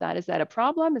about that? Is that a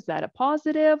problem? Is that a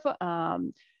positive?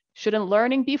 Shouldn't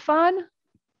learning be fun?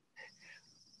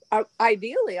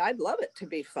 Ideally, I'd love it to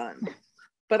be fun,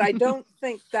 but I don't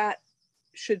think that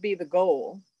should be the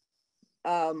goal.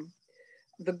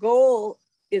 The goal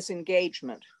is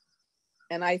engagement.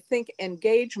 And I think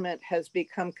engagement has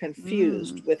become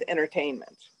confused with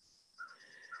entertainment.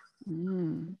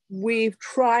 We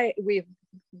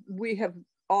have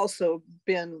also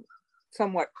been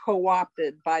somewhat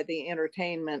co-opted by the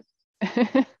entertainment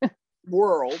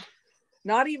world.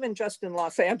 Not even just in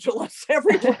Los Angeles,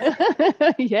 everywhere.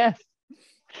 Yes.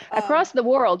 Across the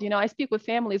world, I speak with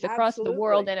families across absolutely. The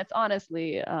world, and it's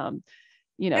honestly,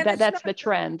 that's the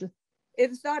trend.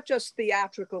 it's not just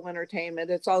theatrical entertainment,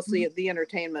 it's also the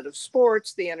entertainment of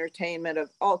sports, the entertainment of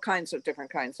all kinds of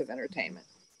different kinds of entertainment.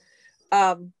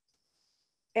 And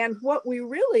what we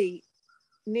really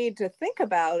need to think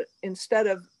about instead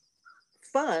of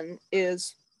fun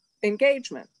is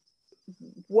engagement.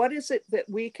 What is it that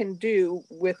we can do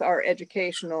with our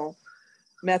educational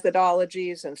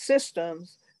methodologies and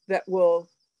systems that will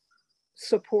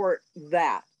support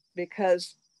that?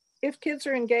 Because if kids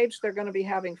are engaged, they're going to be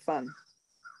having fun.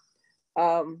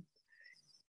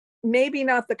 Maybe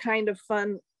not the kind of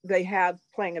fun they have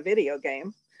playing a video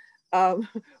game,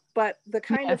 but the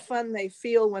kind of fun they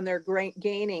feel when they're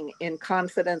gaining in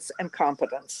confidence and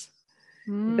competence.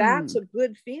 That's a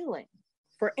good feeling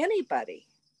for anybody.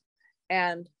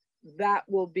 And that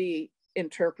will be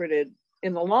interpreted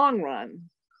in the long run.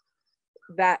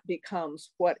 That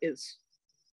becomes what is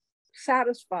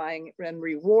satisfying and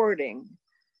rewarding.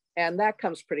 And that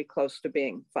comes pretty close to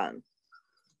being fun,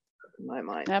 in my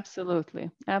mind.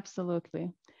 Absolutely.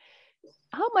 Absolutely.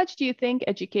 How much do you think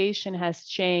education has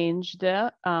changed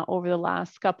over the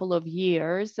last couple of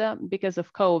years because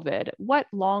of COVID? What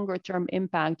longer term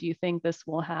impact do you think this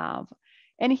will have?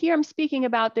 And here I'm speaking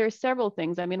about, there's several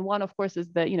things. I mean, one, of course, is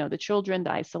the, the children,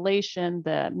 the isolation,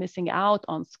 the missing out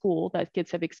on school that kids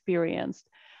have experienced,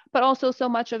 but also so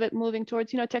much of it moving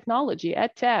towards, technology,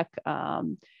 ed tech.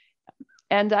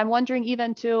 And I'm wondering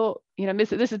even to,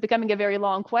 this is becoming a very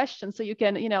long question, so you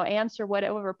can, answer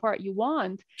whatever part you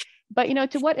want. But,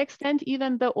 to what extent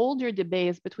even the older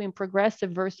debates between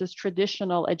progressive versus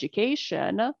traditional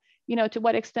education, to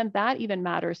what extent that even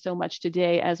matters so much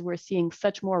today as we're seeing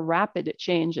such more rapid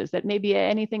changes, that maybe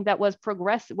anything that was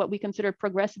progressive, what we considered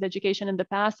progressive education in the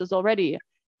past, is already,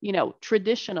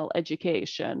 traditional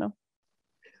education.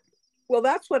 Well,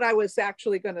 that's what I was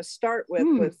actually going to start with,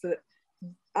 was that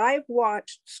I've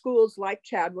watched schools like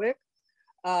Chadwick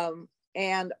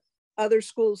and other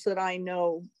schools that I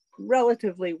know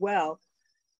relatively well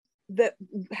that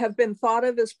have been thought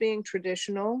of as being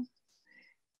traditional,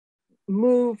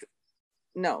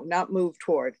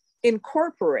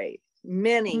 incorporate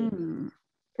many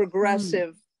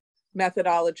progressive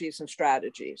methodologies and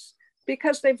strategies,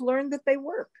 because they've learned that they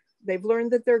work. They've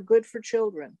learned that they're good for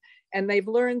children. And they've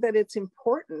learned that it's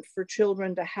important for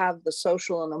children to have the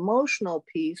social and emotional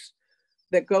piece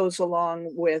that goes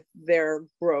along with their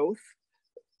growth,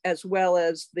 as well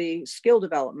as the skill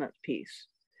development piece.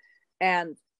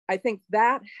 And I think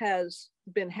that has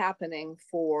been happening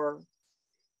for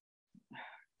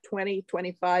 20,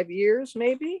 25 years,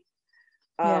 maybe.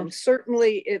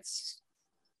 Certainly it's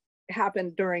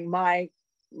happened during my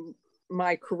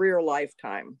career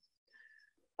lifetime.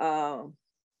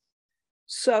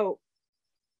 So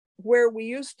where we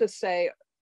used to say,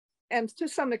 and to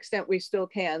some extent we still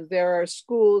can, there are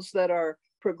schools that are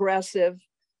progressive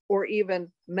or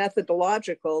even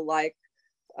methodological, like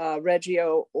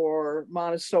Reggio or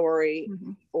Montessori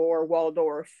or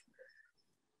Waldorf.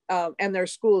 And there are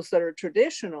schools that are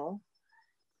traditional.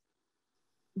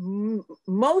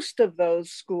 Most of those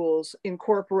schools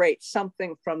incorporate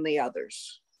something from the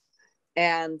others.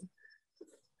 And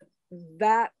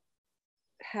that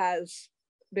has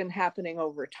been happening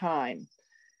over time.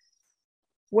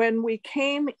 When we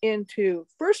came into,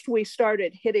 first we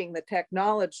started hitting the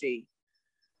technology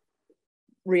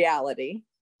reality.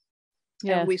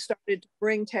 Yes. And we started to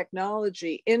bring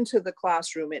technology into the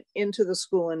classroom and into the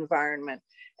school environment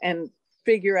and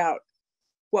figure out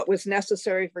what was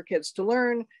necessary for kids to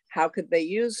learn, how could they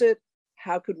use it,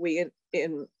 how could we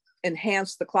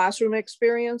enhance the classroom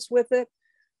experience with it,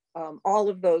 all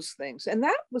of those things. And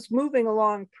that was moving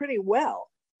along pretty well,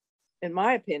 in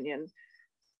my opinion,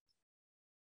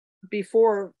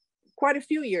 before, quite a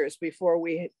few years before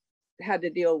we had to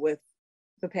deal with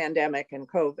the pandemic and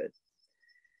COVID.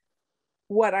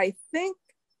 What I think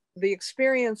the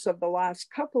experience of the last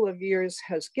couple of years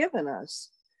has given us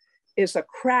is a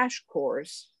crash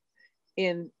course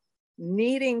in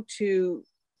needing to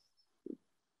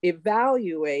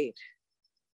evaluate,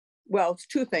 well, it's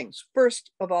two things.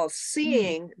 First of all,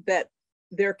 seeing that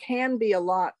there can be a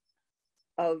lot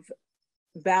of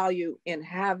value in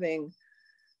having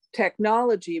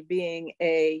technology being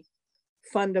a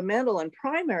fundamental and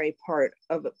primary part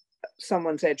of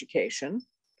someone's education.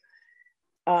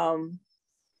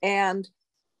 And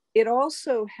it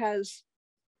also has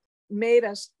made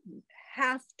us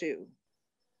have to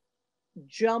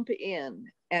jump in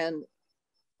and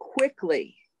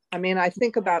quickly. I mean, I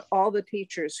think about all the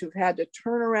teachers who've had to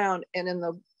turn around and in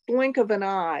the blink of an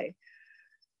eye,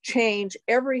 change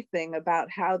everything about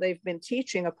how they've been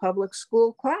teaching a public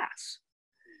school class.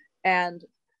 And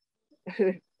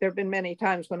there have been many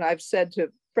times when I've said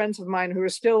to friends of mine who are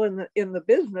still in the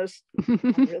business, I'm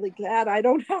really glad I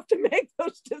don't have to make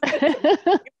those decisions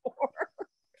anymore.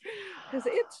 Because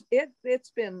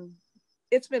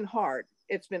it's been hard.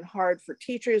 It's been hard for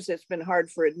teachers. It's been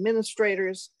hard for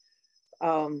administrators.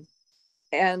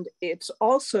 And it's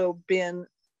also been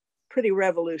pretty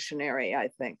revolutionary, I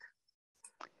think.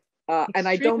 And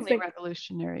I don't think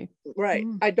revolutionary. Right.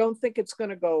 I don't think it's going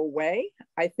to go away.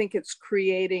 I think it's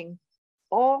creating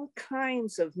all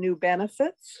kinds of new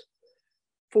benefits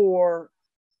for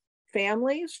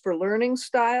families, for learning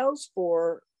styles,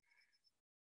 for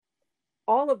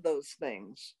all of those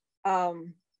things.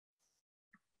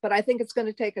 But I think it's going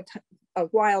to take a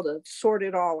while to sort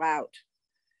it all out,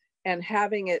 and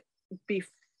having it be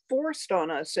forced on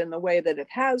us in the way that it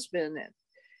has been, it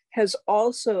has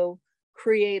also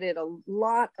created a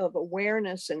lot of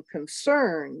awareness and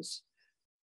concerns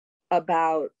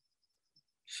about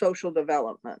social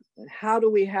development, and how do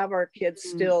we have our kids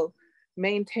still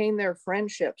maintain their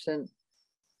friendships, and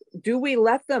do we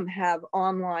let them have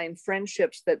online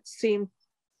friendships that seem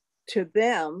to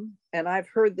them, and I've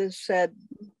heard this said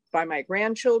by my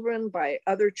grandchildren, by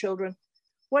other children,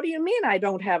 what do you mean I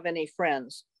don't have any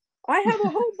friends? I have a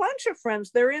whole bunch of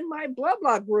friends. They're in my blah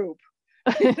blah group.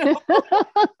 You know?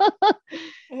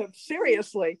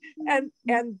 Seriously. And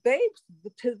they,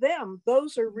 to them,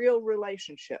 those are real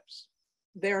relationships.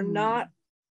 They're not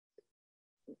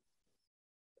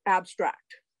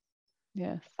abstract.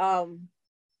 Yes.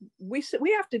 We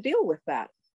have to deal with that.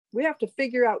 We have to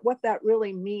figure out what that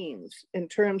really means in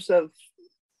terms of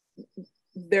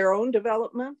their own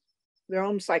development, their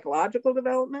own psychological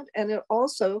development, and it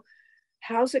also,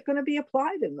 how's it going to be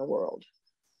applied in the world?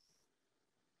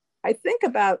 I think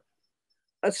about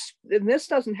and this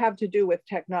doesn't have to do with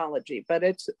technology, but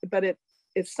it's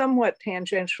somewhat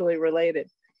tangentially related.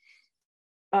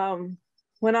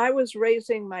 When I was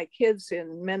raising my kids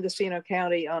in Mendocino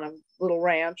County on a little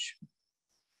ranch,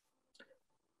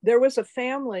 there was a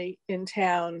family in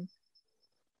town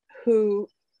who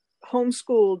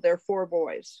homeschooled their 4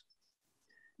 boys.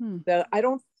 That I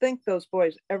don't think those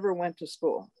boys ever went to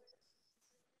school.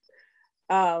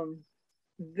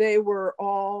 They were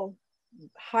all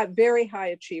very high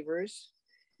achievers.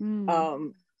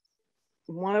 One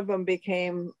of them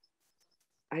became,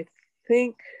 I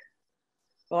think,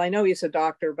 well, I know he's a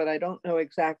doctor, but I don't know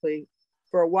exactly.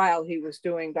 For a while, he was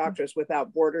doing Doctors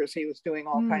Without Borders. He was doing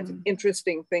all kinds of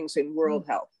interesting things in world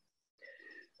health.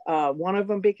 One of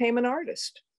them became an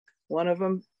artist. One of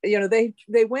them, you know, they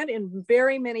went in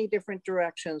very many different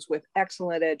directions with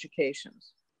excellent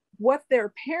educations. What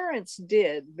their parents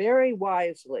did very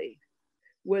wisely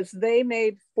was they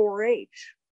made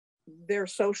 4-H their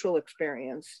social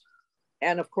experience,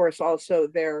 and of course also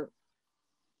their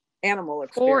animal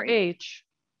experience.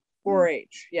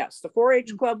 4-H, yes, the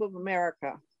 4-H Club of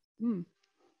America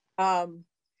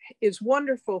is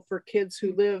wonderful for kids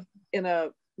who live in a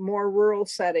more rural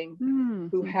setting,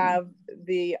 who have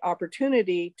the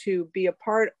opportunity to be a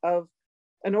part of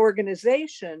an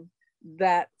organization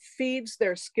that feeds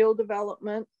their skill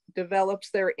development,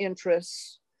 develops their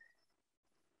interests,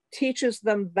 teaches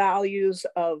them values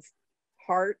of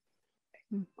hard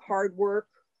work,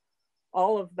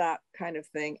 all of that kind of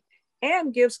thing,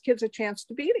 and gives kids a chance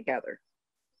to be together.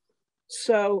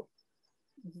 So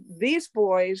these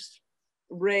boys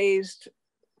raised,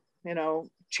 you know,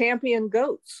 champion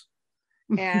goats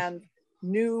and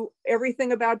knew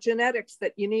everything about genetics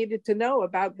that you needed to know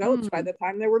about goats by the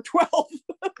time they were 12.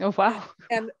 Oh, wow.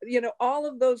 And, you know, all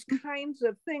of those kinds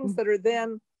of things that are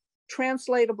then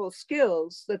translatable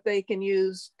skills that they can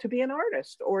use to be an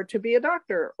artist or to be a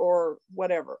doctor or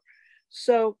whatever.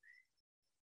 So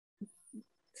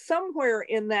somewhere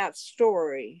in that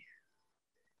story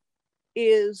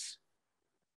is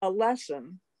a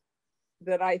lesson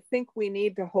that I think we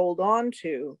need to hold on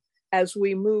to as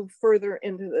we move further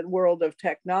into the world of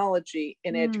technology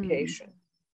in education,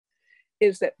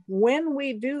 is that when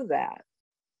we do that,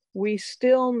 we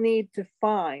still need to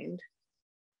find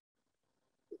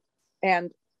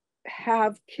and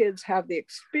have kids have the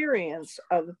experience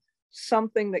of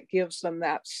something that gives them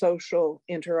that social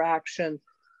interaction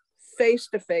face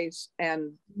to face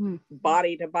and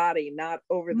body to body, not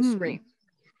over the screen.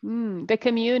 The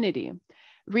community,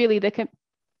 really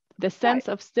the sense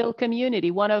of still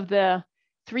community, one of the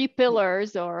 3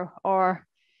 pillars or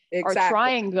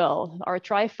triangle or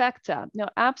trifecta. No,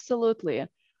 absolutely.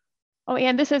 Oh,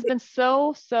 and this has been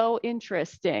so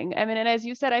interesting. I mean, and as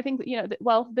you said, I think, you know,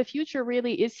 the future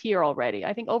really is here already.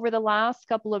 I think over the last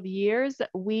couple of years,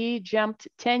 we jumped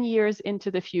 10 years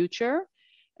into the future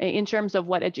in terms of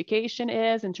what education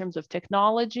is, in terms of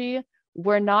technology.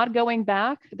 We're not going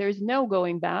back. There's no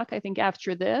going back, I think,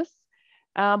 after this.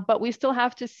 But we still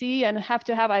have to see and have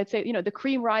to have, I'd say, the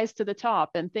cream rise to the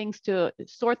top and things to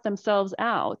sort themselves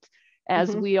out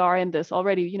as we are in this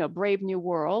already, brave new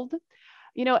world.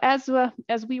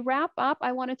 As we wrap up,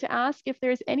 I wanted to ask if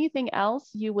there's anything else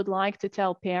you would like to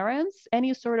tell parents,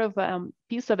 any sort of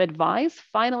piece of advice,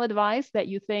 final advice that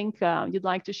you think you'd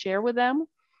like to share with them?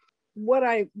 What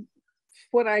I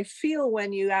feel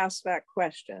when you ask that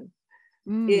question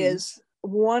is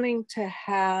wanting to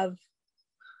have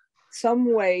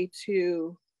some way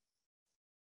to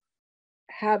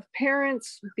have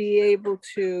parents be able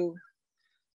to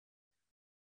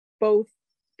both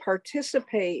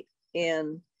participate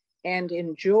in and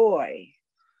enjoy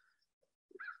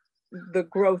the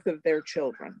growth of their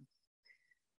children.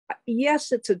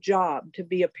 Yes, it's a job to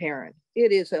be a parent.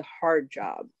 It is a hard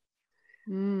job.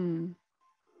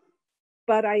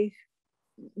 But I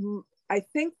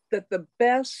think that the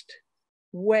best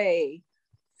way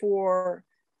for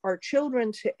our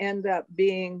children to end up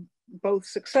being both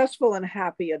successful and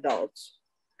happy adults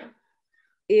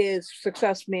is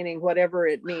success, meaning whatever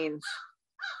it means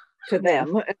to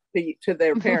them, to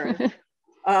their parents,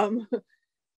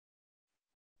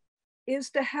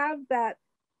 is to have that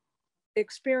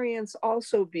experience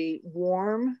also be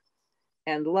warm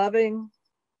and loving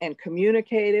and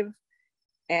communicative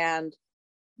and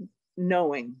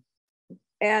knowing.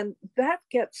 And that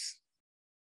gets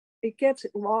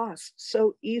lost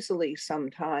so easily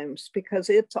sometimes, because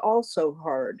it's also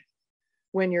hard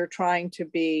when you're trying to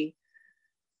be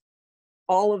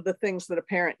all of the things that a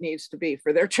parent needs to be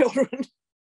for their children.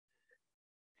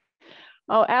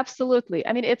 Oh, absolutely.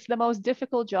 I mean, it's the most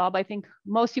difficult job. I think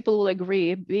most people will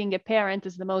agree. Being a parent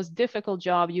is the most difficult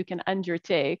job you can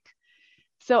undertake.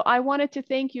 So I wanted to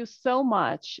thank you so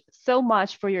much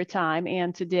for your time.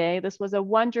 And today, this was a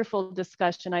wonderful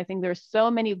discussion. I think there's so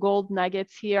many gold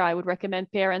nuggets here. I would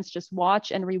recommend parents just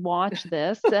watch and rewatch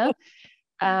this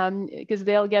because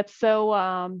they'll get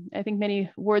I think, many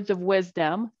words of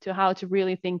wisdom to how to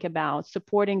really think about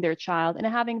supporting their child and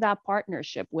having that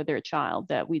partnership with their child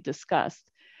that we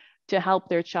discussed to help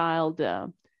their child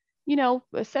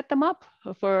set them up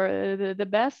for the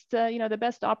best, the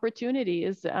best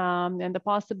opportunities and the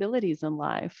possibilities in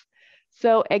life.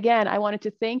 So again, I wanted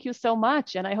to thank you so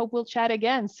much, and I hope we'll chat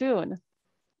again soon.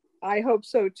 I hope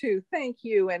so too. Thank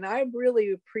you. And I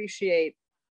really appreciate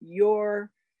your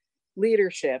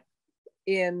leadership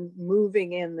in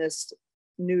moving in this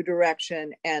new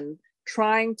direction and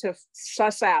trying to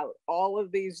suss out all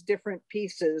of these different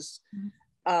pieces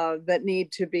that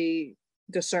need to be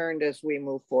discerned as we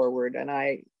move forward. And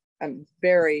I'm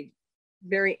very,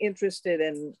 very interested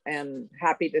and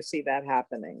happy to see that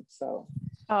happening. So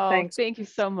thanks. Thank you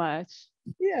so much.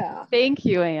 Yeah. Thank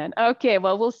you, Anne. Okay,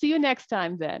 well, we'll see you next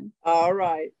time then. All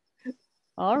right.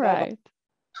 All right.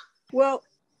 Well,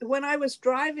 when I was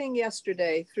driving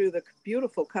yesterday through the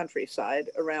beautiful countryside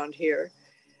around here,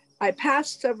 I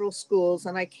passed several schools,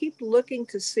 and I keep looking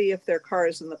to see if there are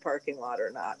cars in the parking lot or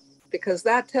not, because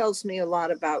that tells me a lot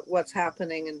about what's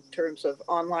happening in terms of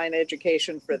online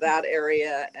education for that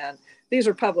area. And these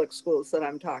are public schools that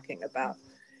I'm talking about.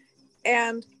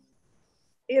 And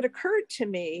it occurred to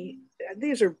me,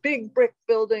 these are big brick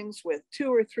buildings with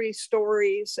 2 or 3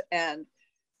 stories, and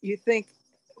you think,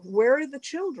 where are the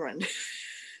children?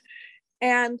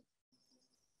 And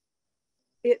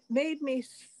it made me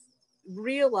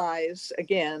realize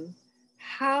again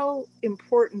how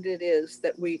important it is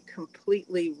that we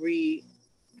completely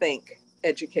rethink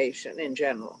education in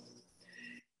general.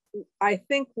 I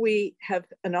think we have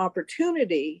an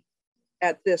opportunity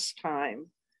at this time,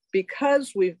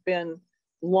 because we've been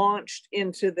launched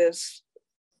into this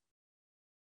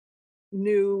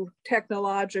new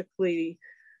technologically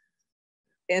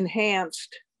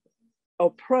enhanced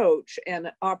approach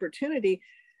and opportunity.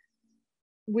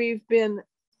 We've been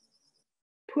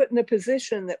put in a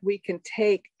position that we can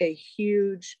take a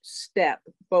huge step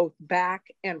both back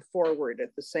and forward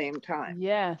at the same time.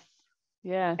 Yes.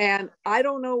 Yeah. And I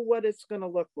don't know what it's going to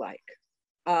look like,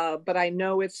 but I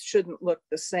know it shouldn't look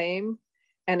the same,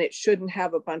 and it shouldn't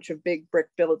have a bunch of big brick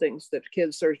buildings that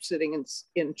kids are sitting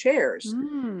in chairs.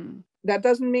 That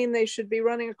doesn't mean they should be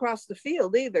running across the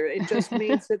field either. It just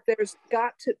means that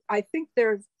I think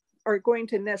there are going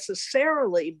to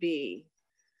necessarily be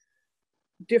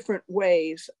different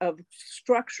ways of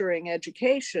structuring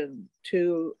education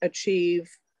to achieve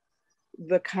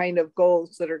the kind of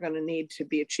goals that are going to need to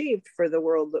be achieved for the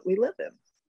world that we live in.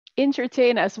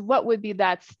 Entertain us. What would be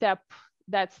that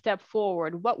step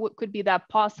forward? What could be that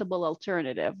possible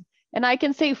alternative? And I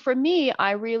can say for me,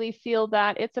 I really feel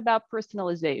that it's about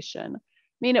personalization.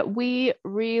 mean, we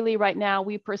really right now,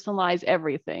 we personalize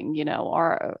everything, you know,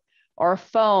 our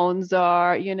phones,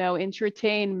 our, you know,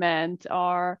 entertainment,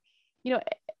 our, you know,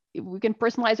 we can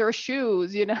personalize our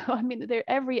shoes, you know, I mean, they're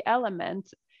every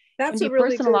element can That's be a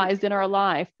really personalized good, in our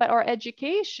life, but our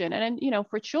education and, you know,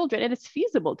 for children, and it's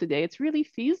feasible today. It's really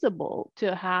feasible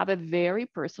to have a very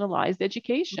personalized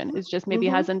education. It's just maybe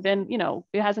hasn't been, you know,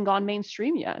 it hasn't gone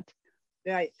mainstream yet.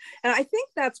 Right. And I think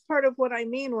that's part of what I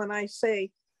mean when I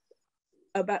say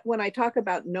about, when I talk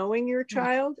about knowing your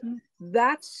child,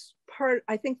 that's part,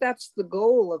 I think that's the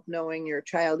goal of knowing your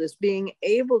child, is being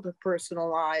able to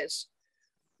personalize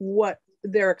what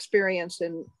their experience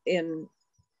in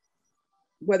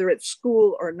whether it's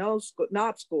school or no school,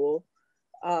 not school,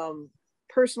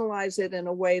 personalize it in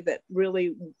a way that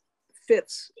really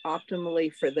fits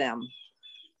optimally for them.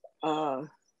 But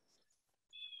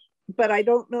I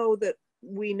don't know that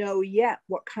we know yet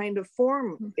what kind of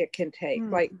form it can take.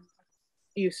 Like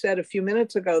you said a few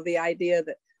minutes ago, the idea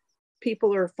that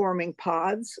people are forming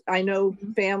pods. I know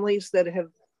families that have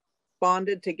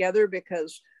bonded together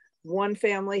because one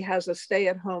family has a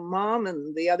stay-at-home mom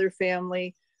and the other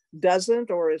family doesn't,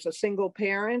 or is a single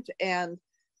parent, and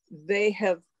they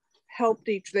have helped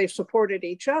they've supported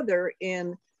each other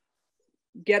in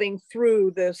getting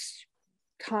through this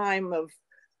time of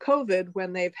COVID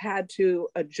when they've had to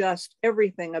adjust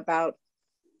everything about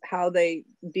how they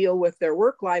deal with their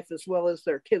work life as well as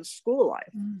their kids' school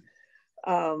life.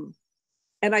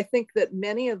 And I think that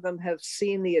many of them have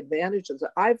seen the advantages.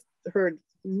 I've heard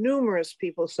numerous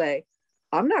people say,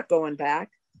 I'm not going back.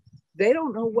 They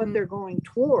don't know what they're going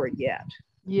toward yet.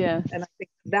 Yes. And I think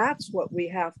that's what we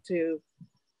have to,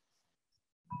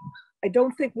 I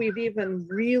don't think we've even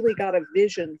really got a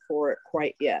vision for it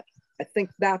quite yet. I think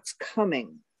that's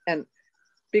coming. And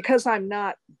because I'm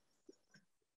not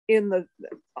in the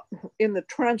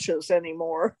trenches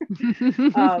anymore,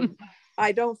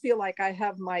 I don't feel like I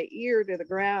have my ear to the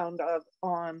ground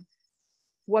on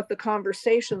what the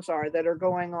conversations are that are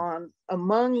going on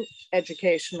among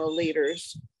educational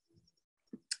leaders,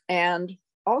 and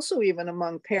also even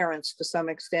among parents to some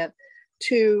extent,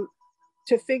 to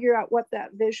figure out what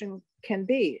that vision can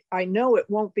be. I know it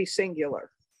won't be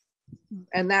singular.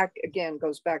 And that again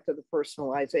goes back to the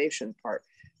personalization part.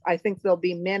 I think there'll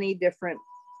be many different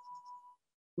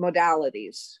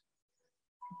modalities,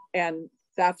 and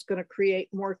that's going to create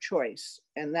more choice,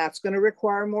 and that's going to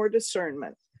require more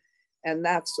discernment. And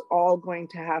that's all going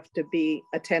to have to be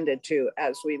attended to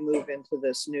as we move into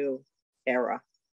this new era.